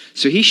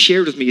 So he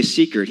shared with me a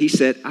secret. He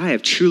said, I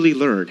have truly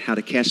learned how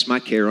to cast my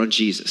care on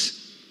Jesus.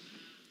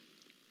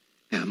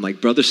 And I'm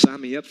like, brother, sign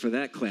me up for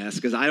that class,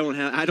 because I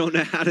don't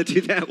know how to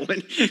do that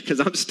one, because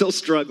I'm still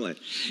struggling.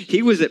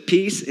 He was at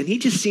peace, and he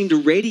just seemed to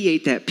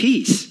radiate that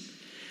peace.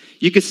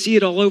 You could see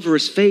it all over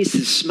his face,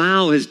 his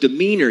smile, his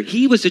demeanor.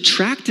 He was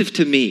attractive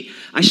to me.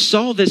 I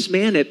saw this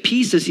man at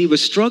peace as he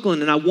was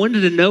struggling, and I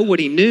wanted to know what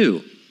he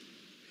knew.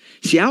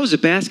 See, I was a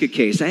basket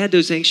case. I had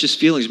those anxious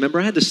feelings. Remember,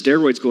 I had the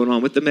steroids going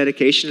on with the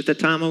medication at the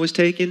time I was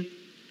taking.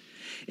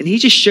 And he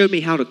just showed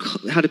me how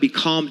to be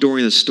calm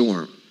during the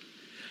storm.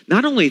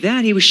 Not only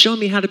that, he was showing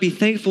me how to be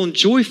thankful and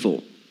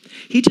joyful.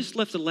 He just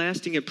left a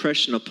lasting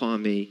impression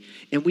upon me,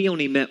 and we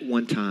only met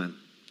one time.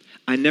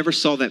 I never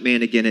saw that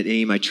man again at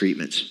any of my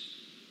treatments.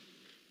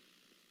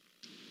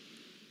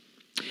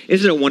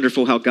 Isn't it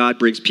wonderful how God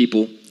brings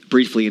people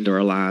briefly into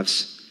our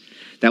lives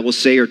that will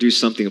say or do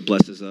something that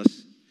blesses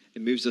us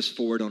and moves us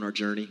forward on our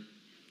journey?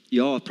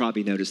 You all have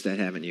probably noticed that,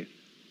 haven't you?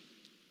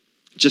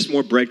 Just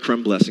more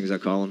breadcrumb blessings, I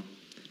call them.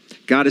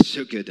 God is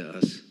so good to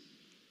us.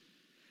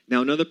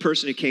 Now, another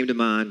person who came to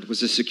mind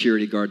was a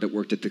security guard that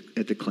worked at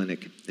the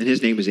clinic, and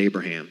his name was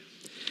Abraham.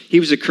 He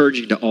was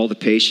encouraging to all the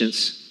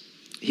patients.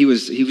 He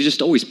was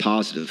just always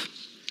positive.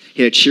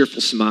 He had a cheerful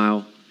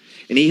smile,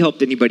 and he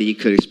helped anybody he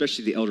could,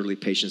 especially the elderly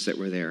patients that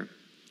were there.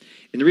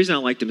 And the reason I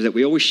liked him is that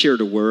we always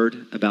shared a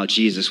word about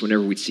Jesus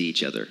whenever we'd see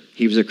each other.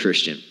 He was a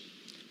Christian.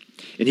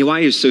 And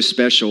why he was so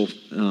special,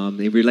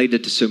 he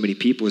related to so many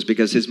people, is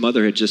because his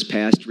mother had just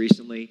passed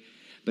recently,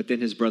 but then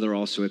his brother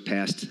also had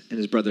passed, and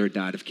his brother had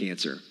died of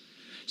cancer.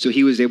 So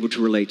he was able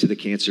to relate to the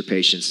cancer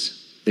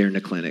patients there in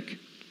the clinic.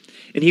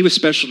 And he was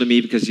special to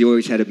me because he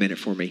always had a minute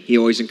for me. He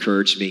always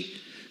encouraged me,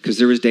 because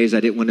there was days I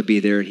didn't want to be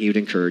there, and he would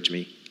encourage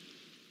me.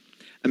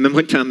 I remember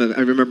one time,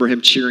 I remember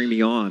him cheering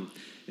me on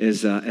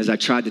as I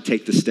tried to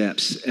take the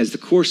steps. As the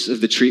course of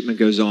the treatment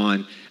goes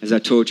on, as I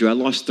told you, I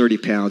lost 30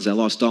 pounds. I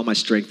lost all my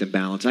strength and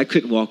balance. I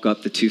couldn't walk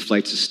up the 2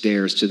 flights of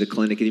stairs to the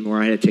clinic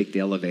anymore. I had to take the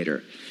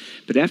elevator.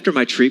 But after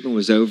my treatment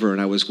was over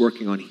and I was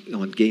working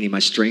on gaining my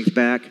strength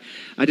back,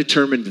 I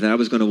determined that I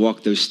was going to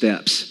walk those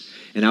steps.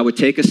 And I would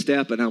take a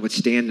step and I would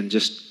stand and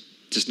just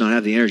not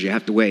have the energy. I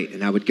have to wait.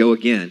 And I would go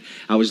again.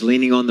 I was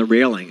leaning on the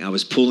railing. I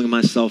was pulling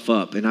myself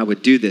up. And I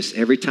would do this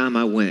every time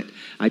I went.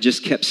 I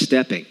just kept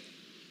stepping.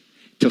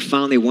 Till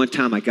finally one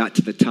time I got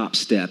to the top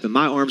step. And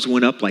my arms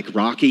went up like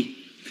Rocky.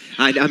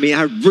 I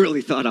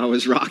really thought I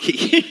was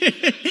Rocky.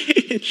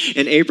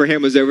 And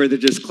Abraham was over there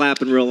just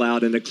clapping real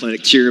loud in the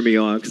clinic, cheering me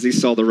on because he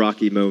saw the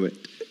Rocky moment.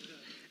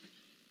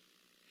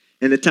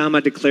 And the time I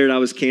declared I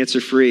was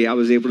cancer-free, I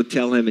was able to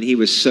tell him, and he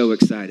was so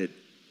excited.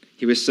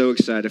 He was so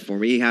excited for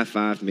me. He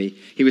high-fived me.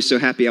 He was so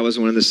happy I was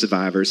one of the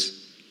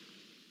survivors.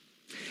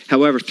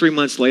 However, 3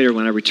 months later,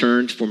 when I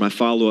returned for my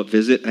follow-up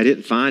visit, I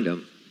didn't find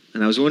him.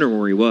 And I was wondering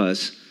where he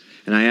was.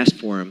 And I asked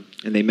for him,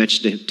 and they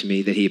mentioned to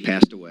me that he had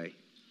passed away.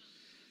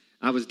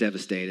 I was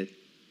devastated.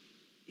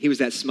 He was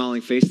that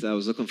smiling face that I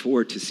was looking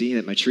forward to seeing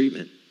at my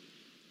treatment.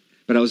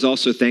 But I was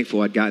also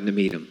thankful I'd gotten to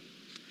meet him.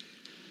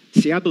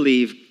 See, I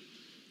believe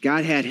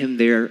God had him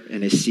there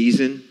in a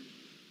season,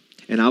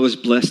 and I was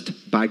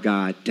blessed by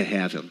God to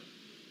have him.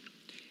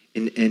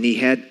 And he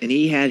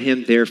had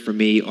him there for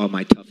me on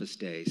my toughest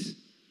days.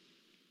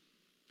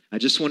 I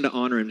just wanted to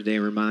honor him today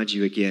and remind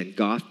you again,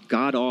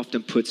 God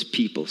often puts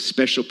people,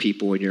 special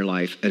people in your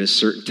life at a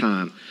certain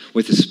time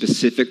with a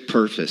specific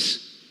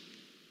purpose.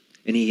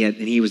 And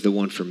he was the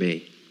one for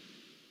me.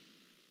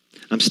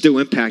 I'm still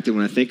impacted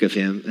when I think of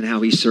him and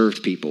how he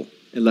served people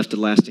and left a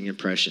lasting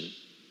impression.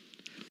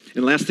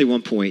 And lastly,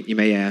 one point, you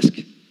may ask,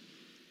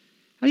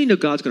 how do you know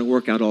God's going to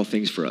work out all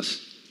things for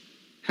us?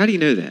 How do you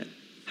know that?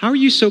 How are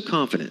you so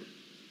confident?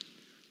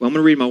 Well, I'm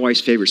going to read my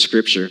wife's favorite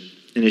scripture.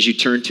 And as you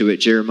turn to it,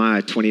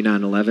 Jeremiah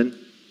 29:11.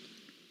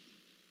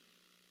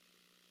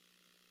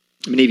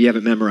 Many of you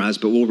haven't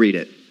memorized, but we'll read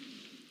it.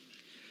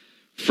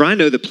 For I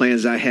know the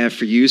plans I have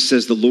for you,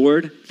 says the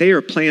Lord. They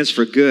are plans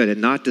for good and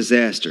not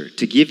disaster,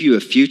 to give you a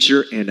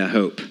future and a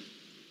hope.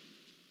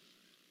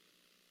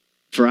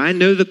 For I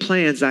know the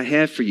plans I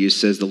have for you,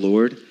 says the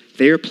Lord.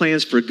 They are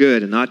plans for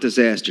good and not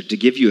disaster, to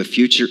give you a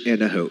future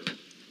and a hope.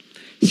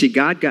 See,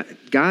 God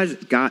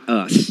got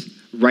us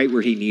right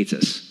where he needs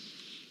us.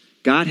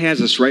 God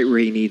has us right where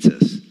he needs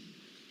us.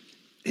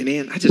 And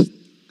man, I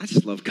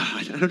just love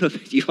God. I don't know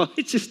about you all.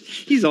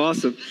 He's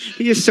awesome.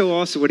 He is so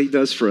awesome what he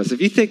does for us.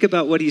 If you think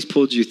about what he's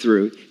pulled you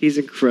through, he's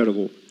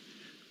incredible.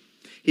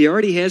 He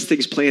already has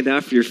things planned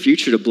out for your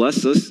future to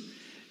bless us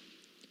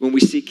when we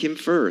seek him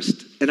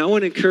first. And I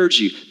want to encourage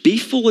you, be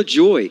full of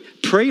joy,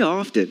 pray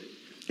often,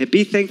 and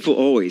be thankful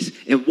always.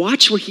 And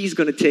watch where he's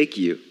going to take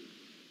you.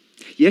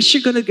 Yes,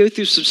 you're going to go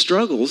through some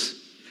struggles,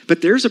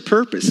 but there's a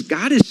purpose.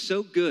 God is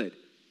so good.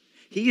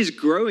 He is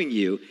growing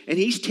you, and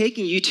he's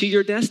taking you to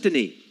your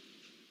destiny.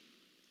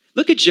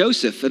 Look at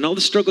Joseph and all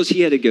the struggles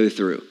he had to go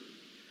through.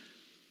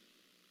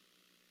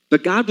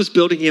 But God was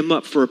building him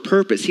up for a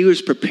purpose. He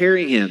was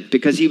preparing him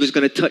because he was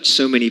going to touch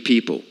so many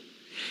people.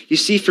 You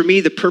see, for me,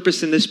 the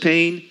purpose in this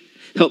pain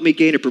helped me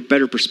gain a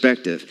better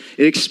perspective.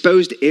 It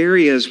exposed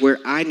areas where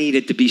I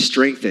needed to be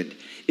strengthened.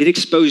 It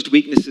exposed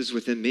weaknesses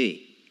within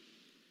me.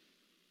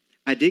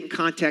 I didn't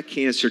contact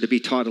cancer to be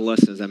taught a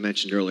lesson, as I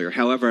mentioned earlier.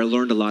 However, I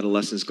learned a lot of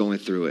lessons going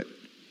through it.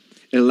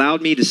 It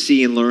allowed me to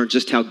see and learn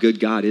just how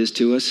good God is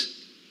to us.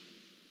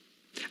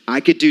 I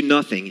could do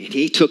nothing, and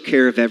he took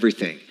care of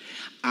everything.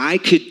 I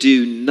could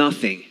do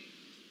nothing,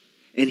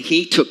 and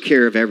he took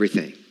care of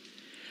everything.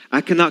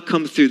 I cannot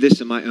come through this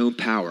in my own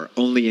power,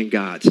 only in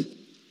God's.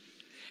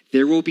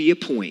 There will be a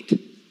point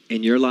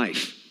in your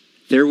life.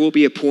 There will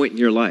be a point in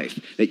your life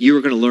that you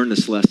are going to learn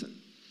this lesson.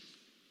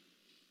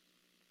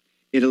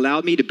 It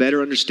allowed me to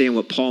better understand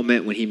what Paul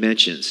meant when he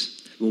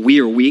mentions, when we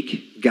are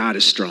weak, God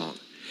is strong.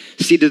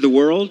 See, to the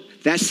world,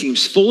 that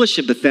seems foolish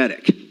and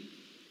pathetic.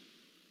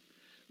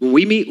 When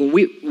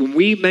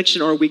we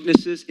mention our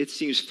weaknesses, it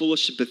seems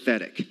foolish and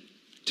pathetic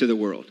to the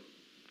world.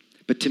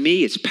 But to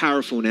me, it's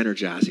powerful and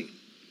energizing.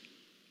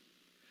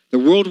 The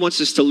world wants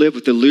us to live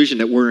with the illusion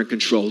that we're in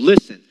control.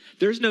 Listen,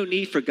 there's no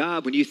need for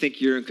God when you think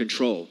you're in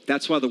control.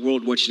 That's why the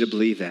world wants you to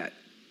believe that.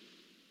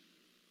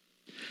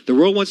 The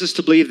world wants us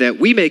to believe that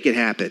we make it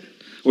happen.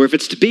 Or if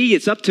it's to be,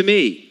 it's up to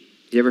me.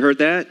 You ever heard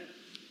that?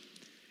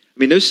 I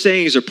mean, those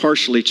sayings are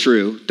partially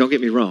true. Don't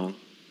get me wrong.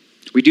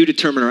 We do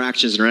determine our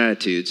actions and our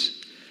attitudes.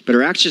 But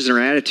our actions and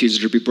our attitudes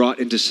are to be brought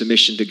into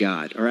submission to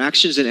God. Our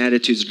actions and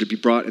attitudes are to be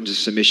brought into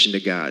submission to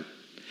God.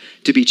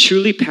 To be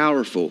truly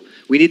powerful,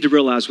 we need to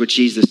realize what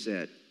Jesus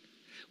said.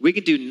 We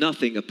can do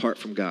nothing apart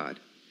from God.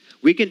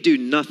 We can do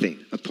nothing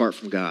apart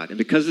from God. And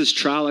because of this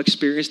trial I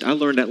experienced, I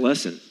learned that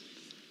lesson.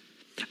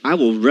 I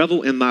will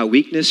revel in my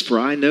weakness, for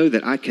I know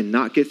that I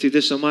cannot get through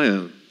this on my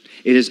own.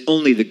 It is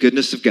only the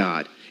goodness of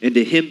God, and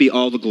to him be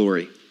all the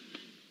glory.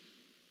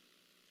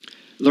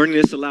 Learning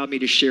this allowed me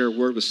to share a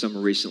word with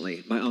someone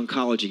recently, my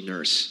oncology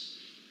nurse.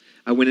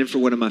 I went in for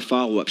one of my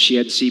follow-ups. She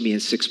hadn't seen me in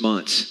 6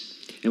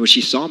 months. And when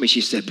she saw me,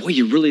 she said, "Boy,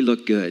 you really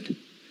look good."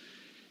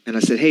 And I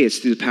said, "Hey, it's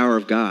through the power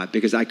of God,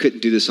 because I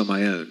couldn't do this on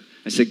my own."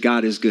 I said,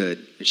 "God is good."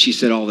 And she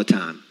said, "All the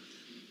time."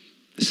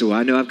 I said, "Well,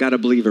 I know I've got a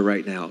believer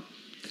right now."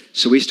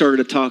 So we started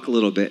to talk a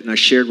little bit, and I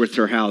shared with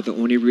her how the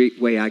only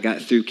way I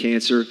got through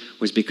cancer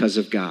was because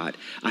of God.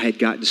 I had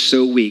gotten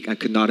so weak, I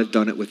could not have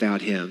done it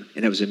without him,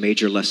 and that was a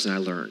major lesson I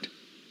learned.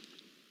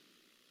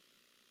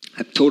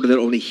 I told her that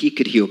only he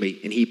could heal me,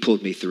 and he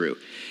pulled me through.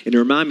 And it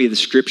reminded me of the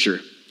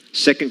scripture,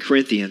 2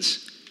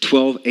 Corinthians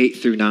 12, 8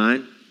 through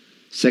 9.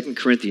 2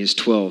 Corinthians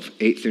 12,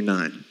 8 through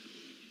 9.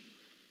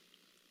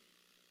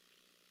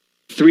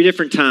 3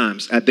 different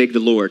times I begged the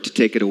Lord to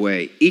take it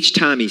away. Each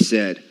time he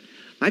said,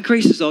 "My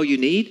grace is all you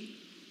need.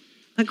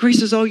 My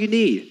grace is all you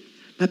need.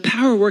 My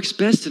power works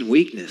best in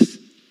weakness.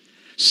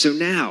 So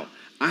now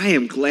I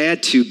am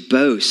glad to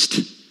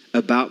boast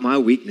about my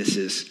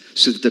weaknesses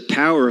so that the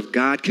power of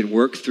God can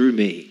work through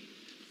me."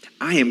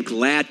 I am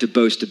glad to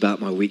boast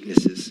about my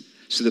weaknesses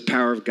so the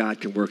power of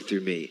God can work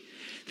through me.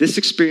 This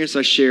experience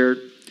I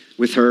shared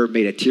with her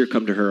made a tear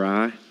come to her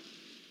eye.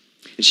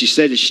 And she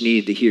said that she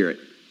needed to hear it.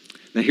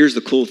 Now here's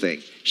the cool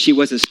thing. She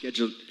wasn't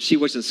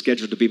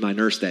scheduled to be my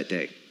nurse that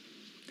day.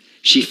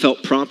 She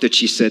felt prompted,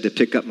 she said, to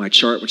pick up my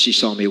chart when she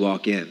saw me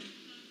walk in.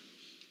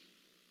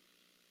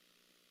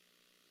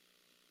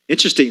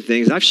 Interesting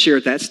thing is I've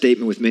shared that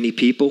statement with many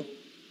people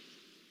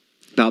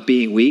about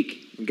being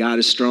weak and God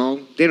is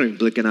strong. They don't even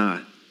blink an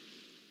eye.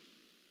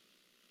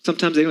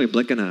 Sometimes they don't even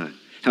blink an eye.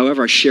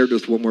 However, I shared it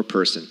with one more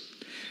person.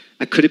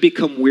 I could have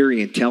become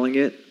weary in telling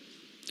it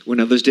when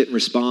others didn't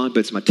respond,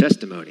 but it's my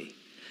testimony.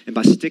 And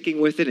by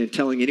sticking with it and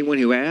telling anyone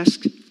who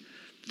asks,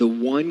 the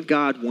one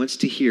God wants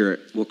to hear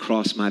it will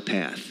cross my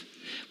path.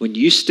 When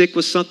you stick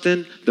with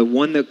something, the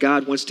one that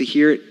God wants to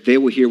hear it, they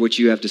will hear what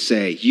you have to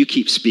say. You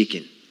keep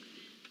speaking.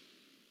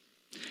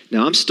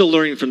 Now, I'm still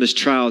learning from this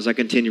trial as I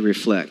continue to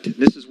reflect.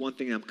 This is one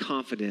thing I'm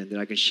confident that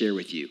I can share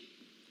with you.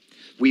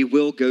 We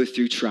will go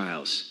through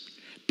trials,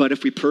 but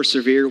if we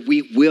persevere,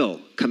 we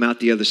will come out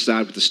the other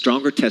side with a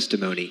stronger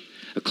testimony,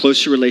 a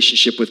closer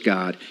relationship with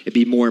God, and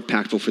be more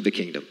impactful for the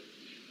kingdom.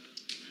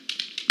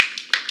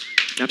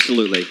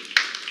 Absolutely.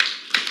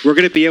 We're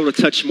going to be able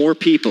to touch more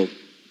people.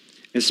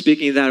 And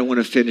speaking of that, I want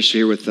to finish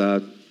here with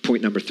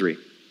point number 3.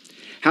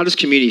 How does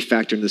community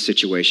factor into the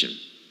situation?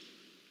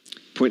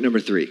 Point number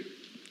 3.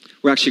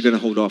 We're actually going to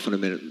hold off on a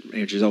minute,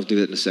 Andrews. I'll do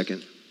that in a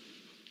second.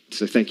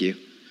 So thank you.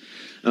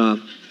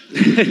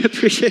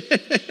 Appreciate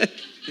it.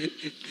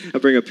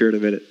 I'll bring up here in a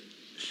minute.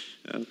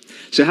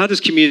 So how does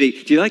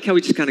community, do you like how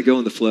we just kind of go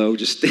on the flow?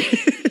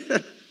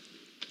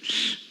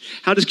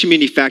 How does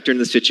community factor in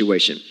the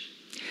situation?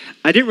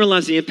 I didn't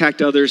realize the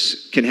impact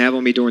others can have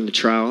on me during the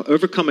trial.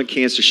 Overcoming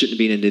cancer shouldn't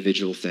be an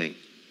individual thing.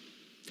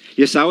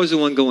 Yes, I was the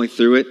one going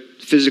through it,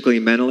 physically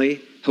and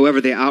mentally. However,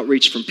 the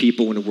outreach from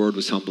people when the word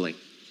was humbling.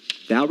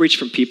 The outreach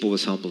from people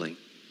was humbling.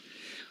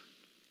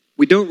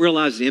 We don't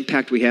realize the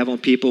impact we have on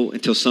people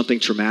until something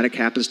traumatic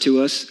happens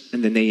to us,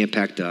 and then they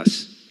impact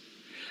us.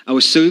 I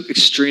was so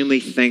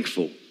extremely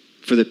thankful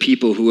for the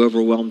people who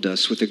overwhelmed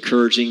us with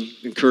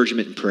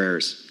encouragement and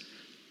prayers.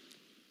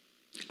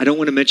 I don't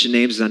want to mention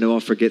names, as I know I'll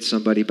forget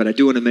somebody, but I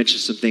do want to mention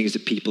some things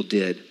that people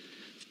did.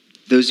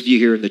 Those of you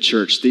here in the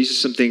church, these are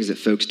some things that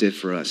folks did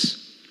for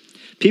us.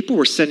 People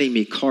were sending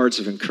me cards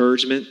of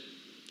encouragement.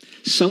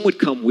 Some would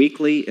come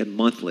weekly and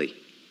monthly.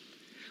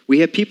 We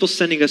had people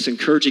sending us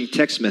encouraging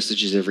text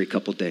messages every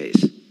couple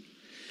days.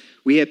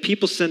 We had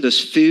people send us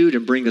food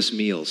and bring us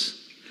meals.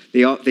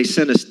 They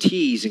sent us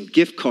teas and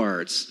gift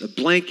cards, a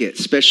blanket,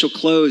 special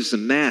clothes,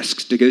 and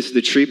masks to go through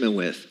the treatment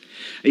with.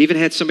 I even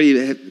had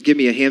somebody give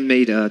me a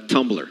handmade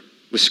tumbler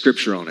with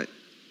scripture on it.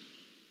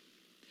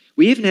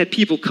 We even had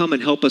people come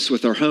and help us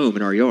with our home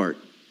and our yard.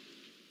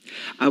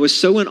 I was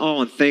so in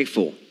awe and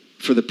thankful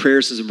for the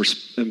prayers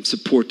and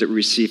support that we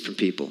received from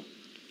people.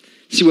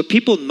 See, what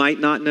people might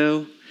not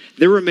know,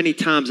 there were many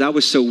times I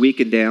was so weak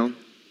and down,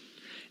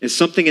 and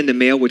something in the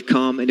mail would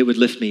come and it would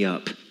lift me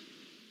up.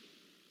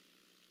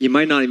 You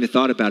might not even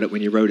thought about it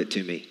when you wrote it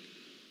to me.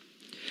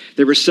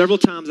 There were several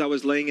times I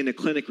was laying in a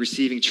clinic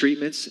receiving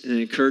treatments, and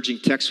an encouraging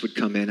text would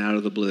come in out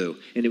of the blue,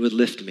 and it would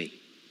lift me.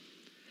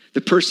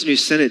 The person who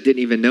sent it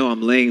didn't even know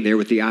I'm laying there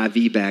with the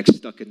IV bag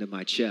stuck into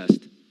my chest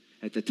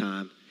at the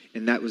time,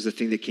 and that was the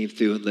thing that came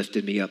through and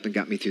lifted me up and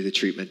got me through the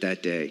treatment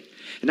that day.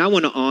 And I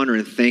want to honor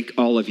and thank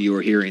all of you who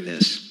are hearing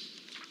this.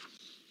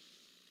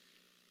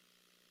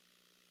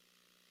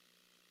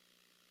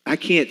 I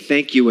can't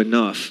thank you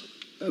enough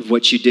of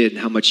what you did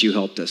and how much you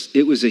helped us.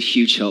 It was a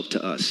huge help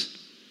to us.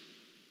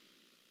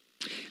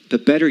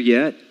 But better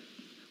yet,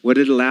 what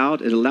it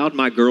allowed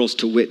my girls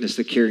to witness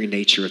the caring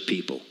nature of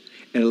people.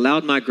 It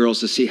allowed my girls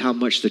to see how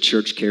much the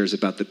church cares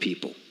about the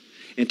people.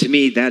 And to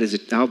me, that is,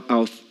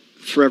 I'll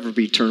forever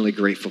be eternally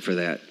grateful for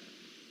that.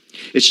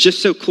 It's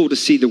just so cool to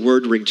see the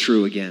word ring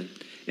true again.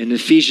 In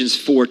Ephesians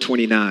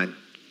 4:29,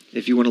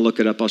 if you want to look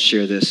it up, I'll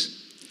share this.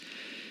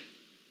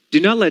 Do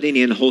not let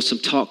any unwholesome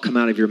talk come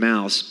out of your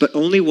mouths, but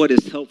only what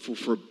is helpful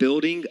for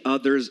building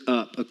others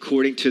up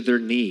according to their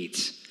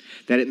needs,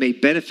 that it may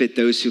benefit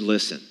those who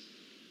listen.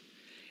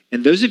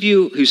 And those of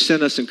you who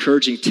sent us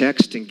encouraging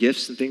texts and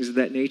gifts and things of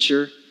that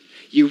nature,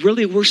 you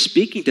really were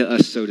speaking to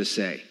us, so to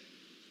say.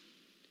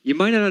 You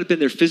might not have been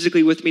there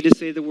physically with me to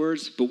say the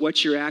words, but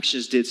what your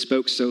actions did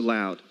spoke so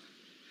loud.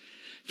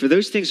 For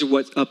those things are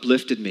what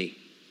uplifted me.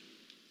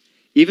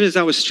 Even as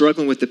I was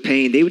struggling with the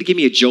pain, they would give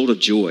me a jolt of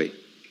joy.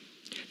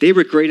 They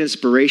were great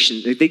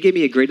inspiration. They gave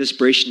me a great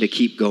inspiration to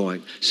keep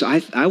going. So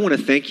I want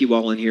to thank you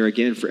all in here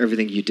again for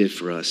everything you did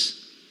for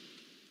us.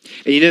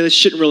 And you know, this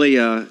shouldn't really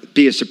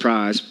be a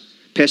surprise.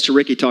 Pastor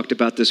Ricky talked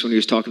about this when he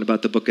was talking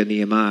about the book of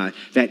Nehemiah,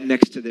 that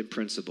next to them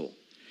principle.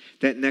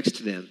 That next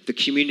to them, the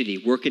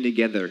community working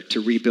together to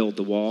rebuild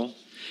the wall.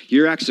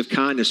 Your acts of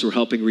kindness were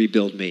helping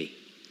rebuild me.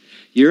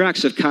 Your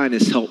acts of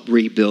kindness helped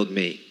rebuild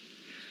me.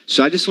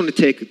 So I just want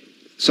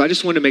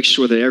to make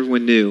sure that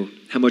everyone knew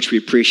how much we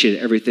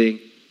appreciated everything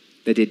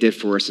that they did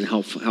for us and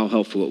how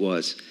helpful it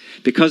was.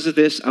 Because of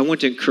this, I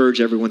want to encourage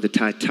everyone to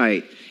tie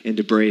tight and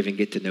to brave and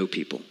get to know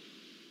people.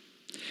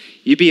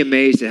 You'd be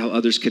amazed at how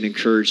others can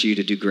encourage you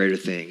to do greater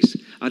things.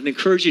 I'd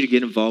encourage you to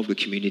get involved with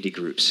community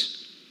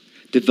groups.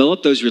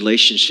 Develop those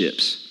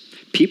relationships.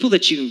 People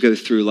that you can go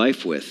through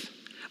life with.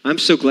 I'm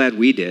so glad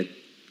we did.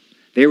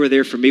 They were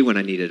there for me when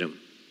I needed them.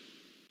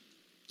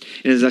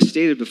 And as I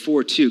stated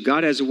before too,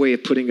 God has a way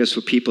of putting us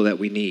with people that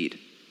we need.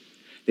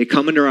 They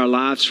come into our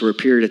lives for a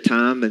period of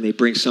time and they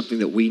bring something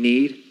that we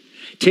need.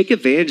 Take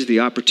advantage of the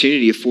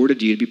opportunity afforded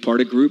to you to be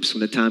part of groups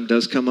when the time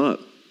does come up.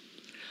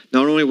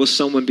 Not only will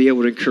someone be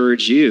able to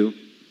encourage you,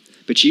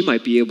 but you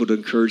might be able to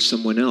encourage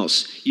someone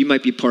else. You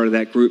might be part of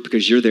that group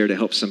because you're there to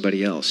help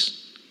somebody else.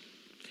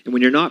 And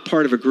when you're not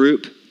part of a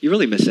group, you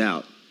really miss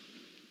out.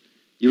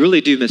 You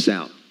really do miss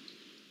out.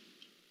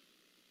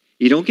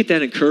 You don't get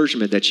that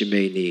encouragement that you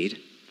may need,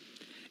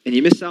 and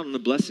you miss out on the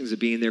blessings of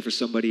being there for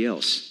somebody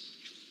else.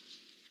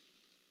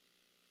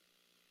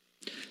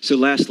 So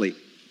lastly,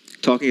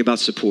 talking about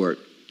support,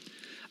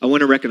 I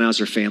want to recognize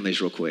our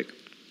families real quick.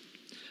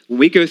 When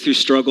we go through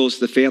struggles,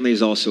 the family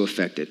is also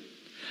affected.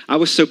 I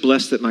was so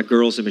blessed that my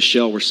girls and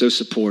Michelle were so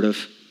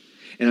supportive,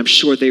 and I'm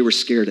sure they were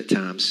scared at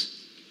times.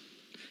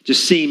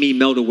 Just seeing me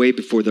melt away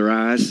before their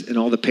eyes and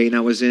all the pain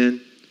I was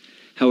in,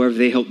 however,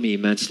 they helped me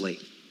immensely.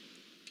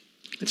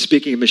 And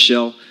speaking of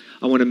Michelle,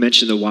 I want to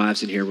mention the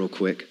wives in here real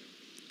quick.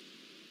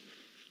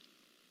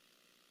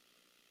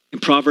 In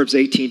Proverbs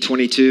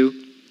 18:22,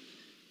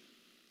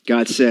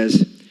 God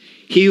says,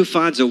 "He who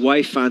finds a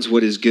wife finds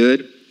what is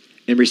good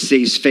and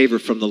receives favor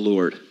from the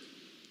Lord.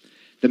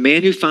 The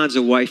man who finds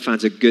a wife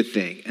finds a good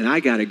thing, and I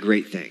got a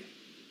great thing."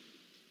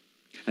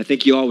 I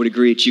think you all would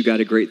agree that you got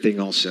a great thing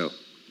also.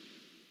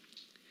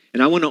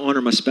 And I want to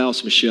honor my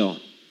spouse, Michelle.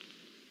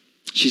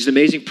 She's an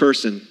amazing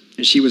person,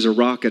 and she was a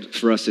rocket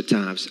for us at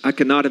times. I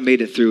could not have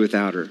made it through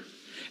without her.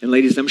 And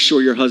ladies, I'm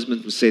sure your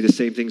husband would say the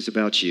same things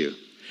about you.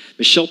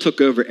 Michelle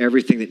took over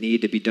everything that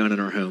needed to be done in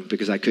our home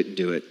because I couldn't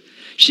do it.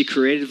 She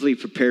creatively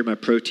prepared my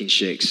protein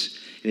shakes.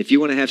 And if you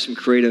want to have some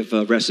creative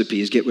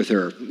recipes, get with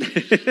her.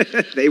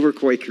 They were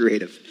quite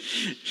creative.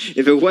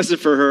 If it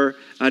wasn't for her,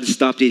 I'd have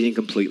stopped eating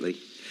completely.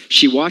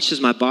 She watched as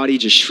my body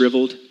just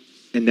shriveled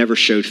and never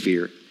showed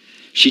fear.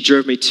 She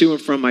drove me to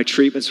and from my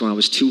treatments when I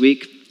was too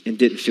weak and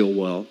didn't feel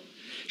well.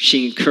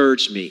 She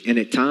encouraged me. And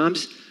at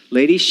times,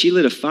 ladies, she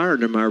lit a fire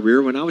under my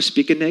rear when I was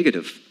speaking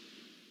negative.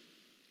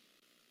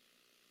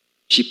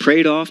 She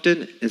prayed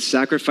often and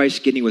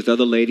sacrificed getting with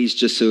other ladies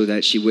just so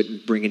that she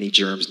wouldn't bring any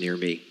germs near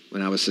me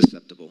when I was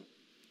susceptible.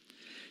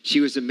 She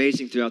was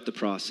amazing throughout the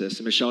process.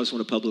 And Michelle, I just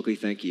want to publicly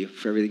thank you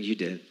for everything you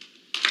did.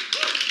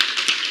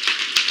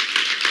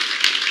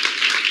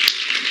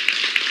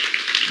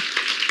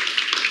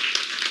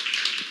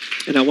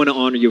 And I want to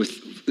honor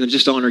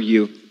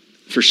you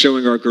for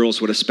showing our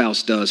girls what a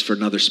spouse does for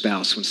another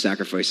spouse when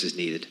sacrifice is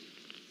needed.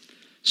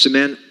 So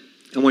men,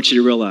 I want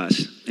you to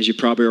realize, as you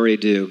probably already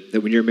do,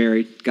 that when you're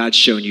married, God's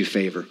shown you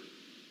favor.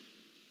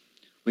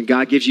 When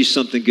God gives you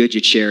something good,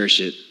 you cherish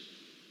it.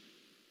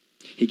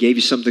 He gave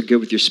you something good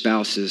with your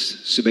spouses,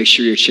 so make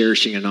sure you're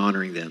cherishing and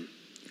honoring them.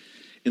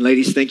 And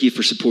ladies, thank you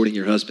for supporting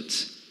your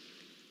husbands.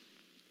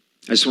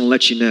 I just want to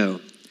let you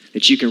know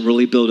that you can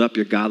really build up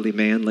your godly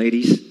man,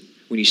 ladies,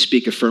 when you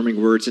speak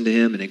affirming words into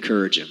him and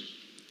encourage him.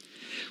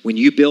 When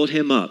you build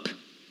him up,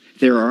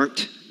 there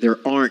aren't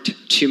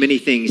too many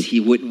things he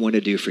wouldn't want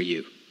to do for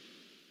you.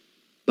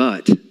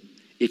 But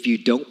if you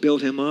don't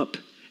build him up,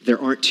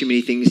 there aren't too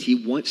many things he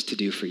wants to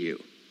do for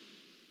you.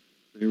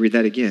 Let me read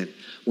that again.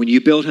 When you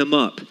build him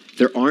up,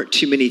 there aren't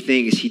too many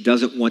things he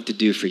doesn't want to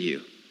do for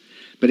you.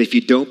 But if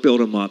you don't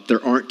build him up,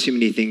 there aren't too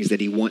many things that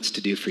he wants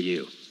to do for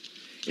you.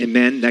 And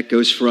men, that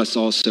goes for us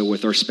also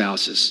with our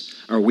spouses.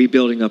 Are we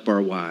building up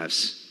our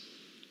wives?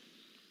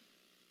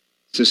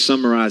 So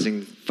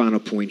summarizing, final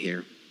point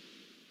here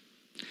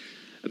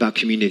about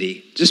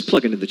community. Just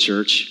plug into the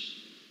church.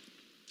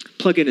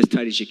 Plug in as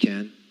tight as you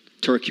can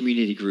to our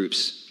community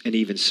groups and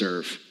even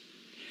serve.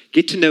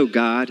 Get to know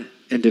God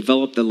and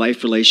develop the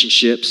life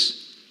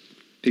relationships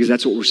because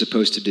that's what we're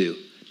supposed to do.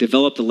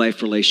 Develop the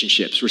life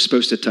relationships. We're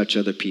supposed to touch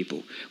other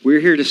people.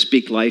 We're here to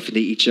speak life into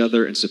each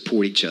other and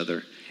support each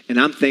other. And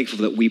I'm thankful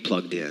that we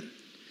plugged in.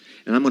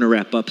 And I'm going to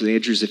wrap up.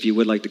 Andrews, if you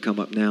would like to come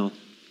up now.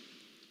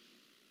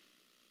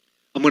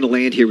 I'm going to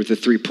land here with the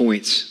 3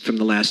 points from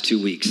the last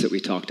 2 weeks that we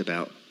talked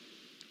about.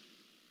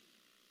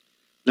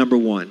 Number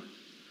one,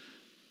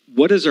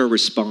 what is our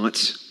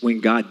response when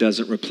God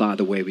doesn't reply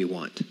the way we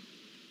want?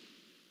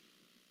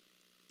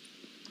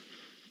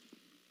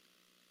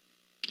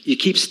 You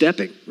keep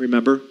stepping,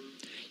 remember?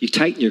 You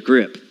tighten your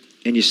grip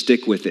and you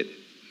stick with it.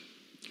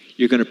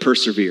 You're going to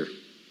persevere.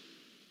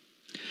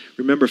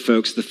 Remember,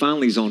 folks, the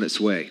finally's on its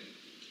way.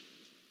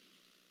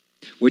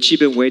 What you've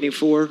been waiting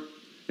for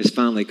is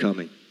finally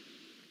coming.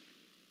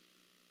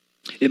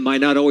 It might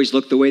not always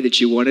look the way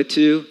that you want it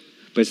to,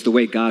 but it's the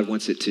way God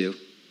wants it to.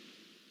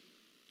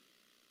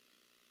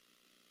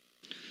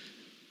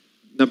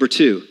 Number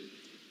two,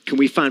 can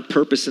we find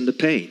purpose in the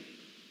pain?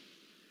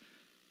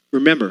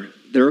 Remember,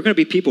 there are going to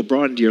be people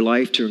brought into your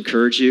life to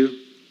encourage you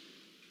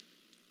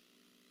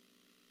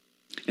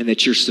and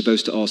that you're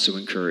supposed to also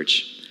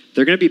encourage.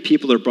 There are going to be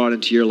people that are brought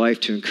into your life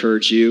to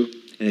encourage you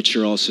and that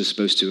you're also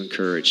supposed to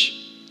encourage.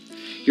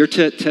 Your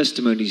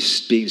testimony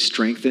is being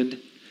strengthened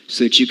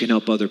so that you can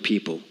help other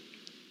people.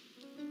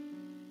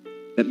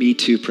 That Me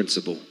Too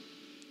principle.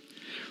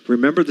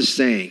 Remember the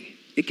saying,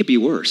 it could be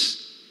worse.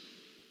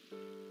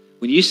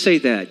 When you say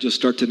that, you'll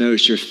start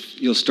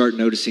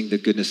noticing the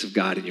goodness of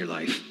God in your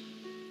life.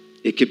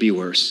 It could be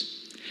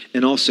worse.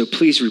 And also,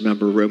 please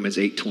remember Romans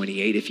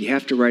 8:28. If you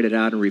have to write it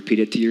out and repeat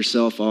it to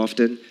yourself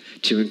often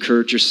to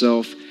encourage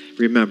yourself,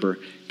 remember,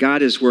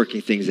 God is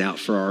working things out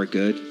for our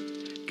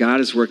good. God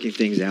is working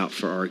things out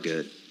for our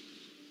good.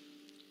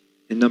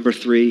 And number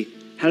 3,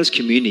 how does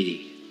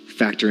community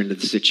factor into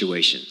the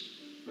situation?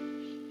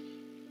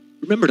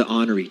 Remember to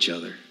honor each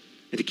other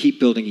and to keep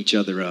building each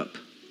other up.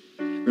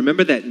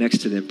 Remember that next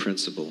to them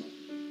principle.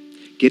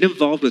 Get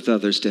involved with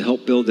others to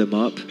help build them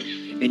up,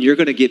 and you're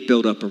going to get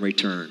built up in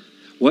return.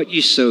 What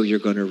you sow, you're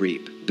going to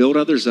reap. Build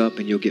others up,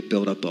 and you'll get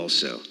built up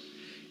also.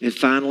 And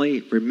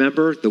finally,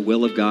 remember the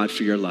will of God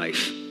for your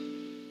life.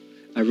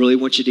 I really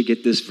want you to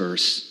get this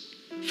verse,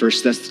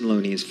 1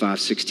 Thessalonians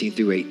 5:16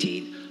 through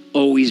 18.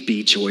 Always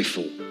be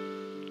joyful.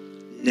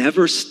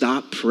 Never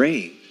stop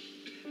praying.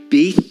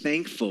 Be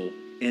thankful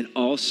in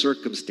all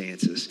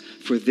circumstances,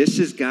 for this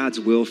is God's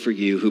will for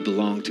you who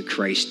belong to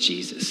Christ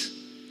Jesus.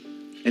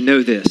 And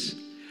know this,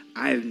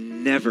 I have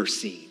never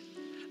seen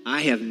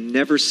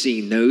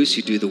those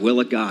who do the will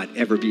of God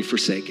ever be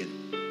forsaken.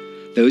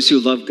 Those who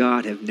love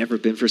God have never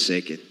been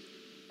forsaken.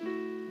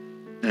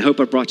 And I hope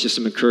I brought you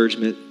some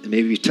encouragement, and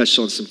maybe you touched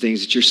on some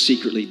things that you're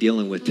secretly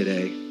dealing with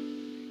today.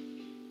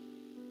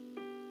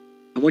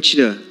 I want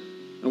to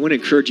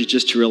encourage you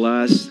just to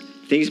realize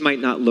things might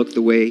not look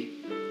the way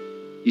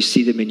you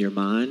see them in your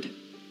mind.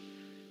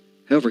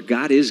 However,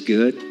 God is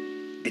good,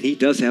 and he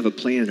does have a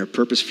plan and a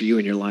purpose for you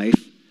in your life.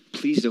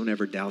 Please don't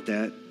ever doubt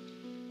that.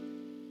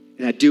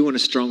 And I do want to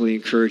strongly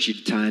encourage you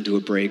to tie into a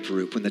Brave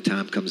group when the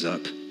time comes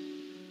up.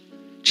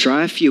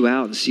 Try a few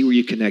out and see where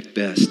you connect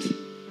best.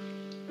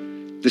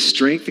 The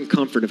strength and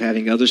comfort of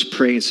having others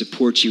pray and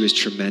support you is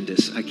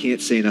tremendous. I can't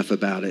say enough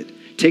about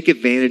it. Take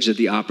advantage of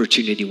the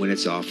opportunity when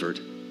it's offered.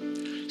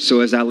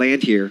 So as I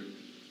land here,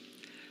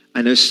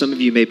 I know some of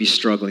you may be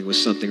struggling with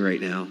something right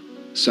now,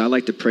 so I'd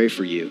like to pray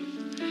for you.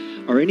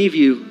 Are any of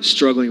you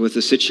struggling with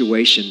a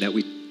situation that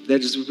we're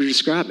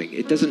describing?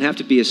 It doesn't have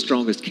to be as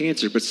strong as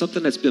cancer, but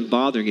something that's been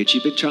bothering you,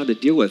 you've been trying to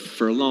deal with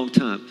for a long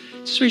time.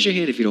 Just raise your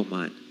hand if you don't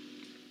mind.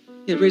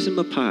 Yeah, raise them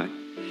up high.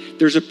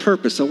 There's a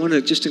purpose. I want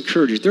to just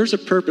encourage you. There's a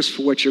purpose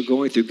for what you're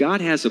going through.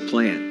 God has a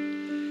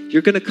plan.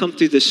 You're going to come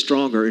through this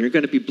stronger, and you're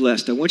going to be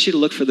blessed. I want you to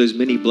look for those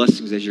many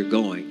blessings as you're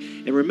going.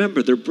 And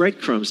remember, they're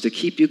breadcrumbs to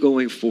keep you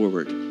going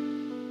forward.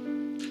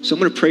 So I'm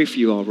going to pray for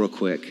you all real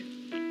quick.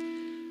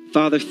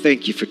 Father,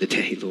 thank you for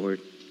today, Lord.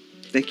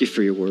 Thank you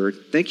for your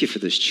word. Thank you for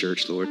this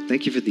church, Lord.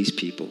 Thank you for these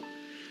people.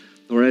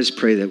 Lord, I just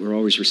pray that we're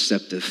always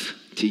receptive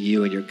to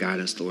you and your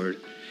guidance, Lord.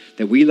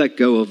 That we let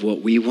go of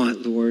what we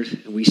want, Lord,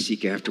 and we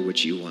seek after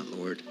what you want,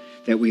 Lord.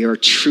 That we are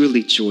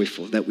truly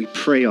joyful, that we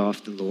pray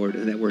often, Lord,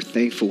 and that we're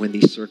thankful in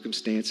these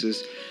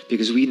circumstances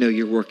because we know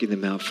you're working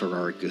them out for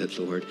our good,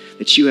 Lord.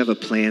 That you have a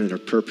plan and a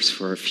purpose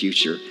for our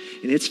future,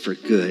 and it's for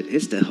good.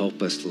 It's to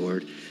help us,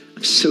 Lord.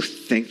 I'm so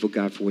thankful,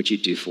 God, for what you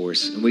do for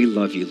us, and we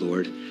love you,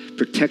 Lord.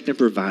 Protect and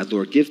provide,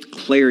 Lord. Give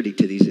clarity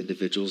to these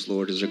individuals,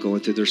 Lord, as they're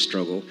going through their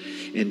struggle,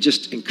 and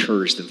just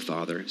encourage them,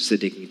 Father, so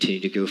they can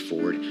continue to go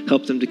forward.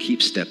 Help them to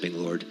keep stepping,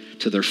 Lord,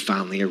 till their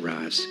finally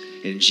arrives.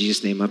 In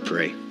Jesus' name I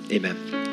pray, amen.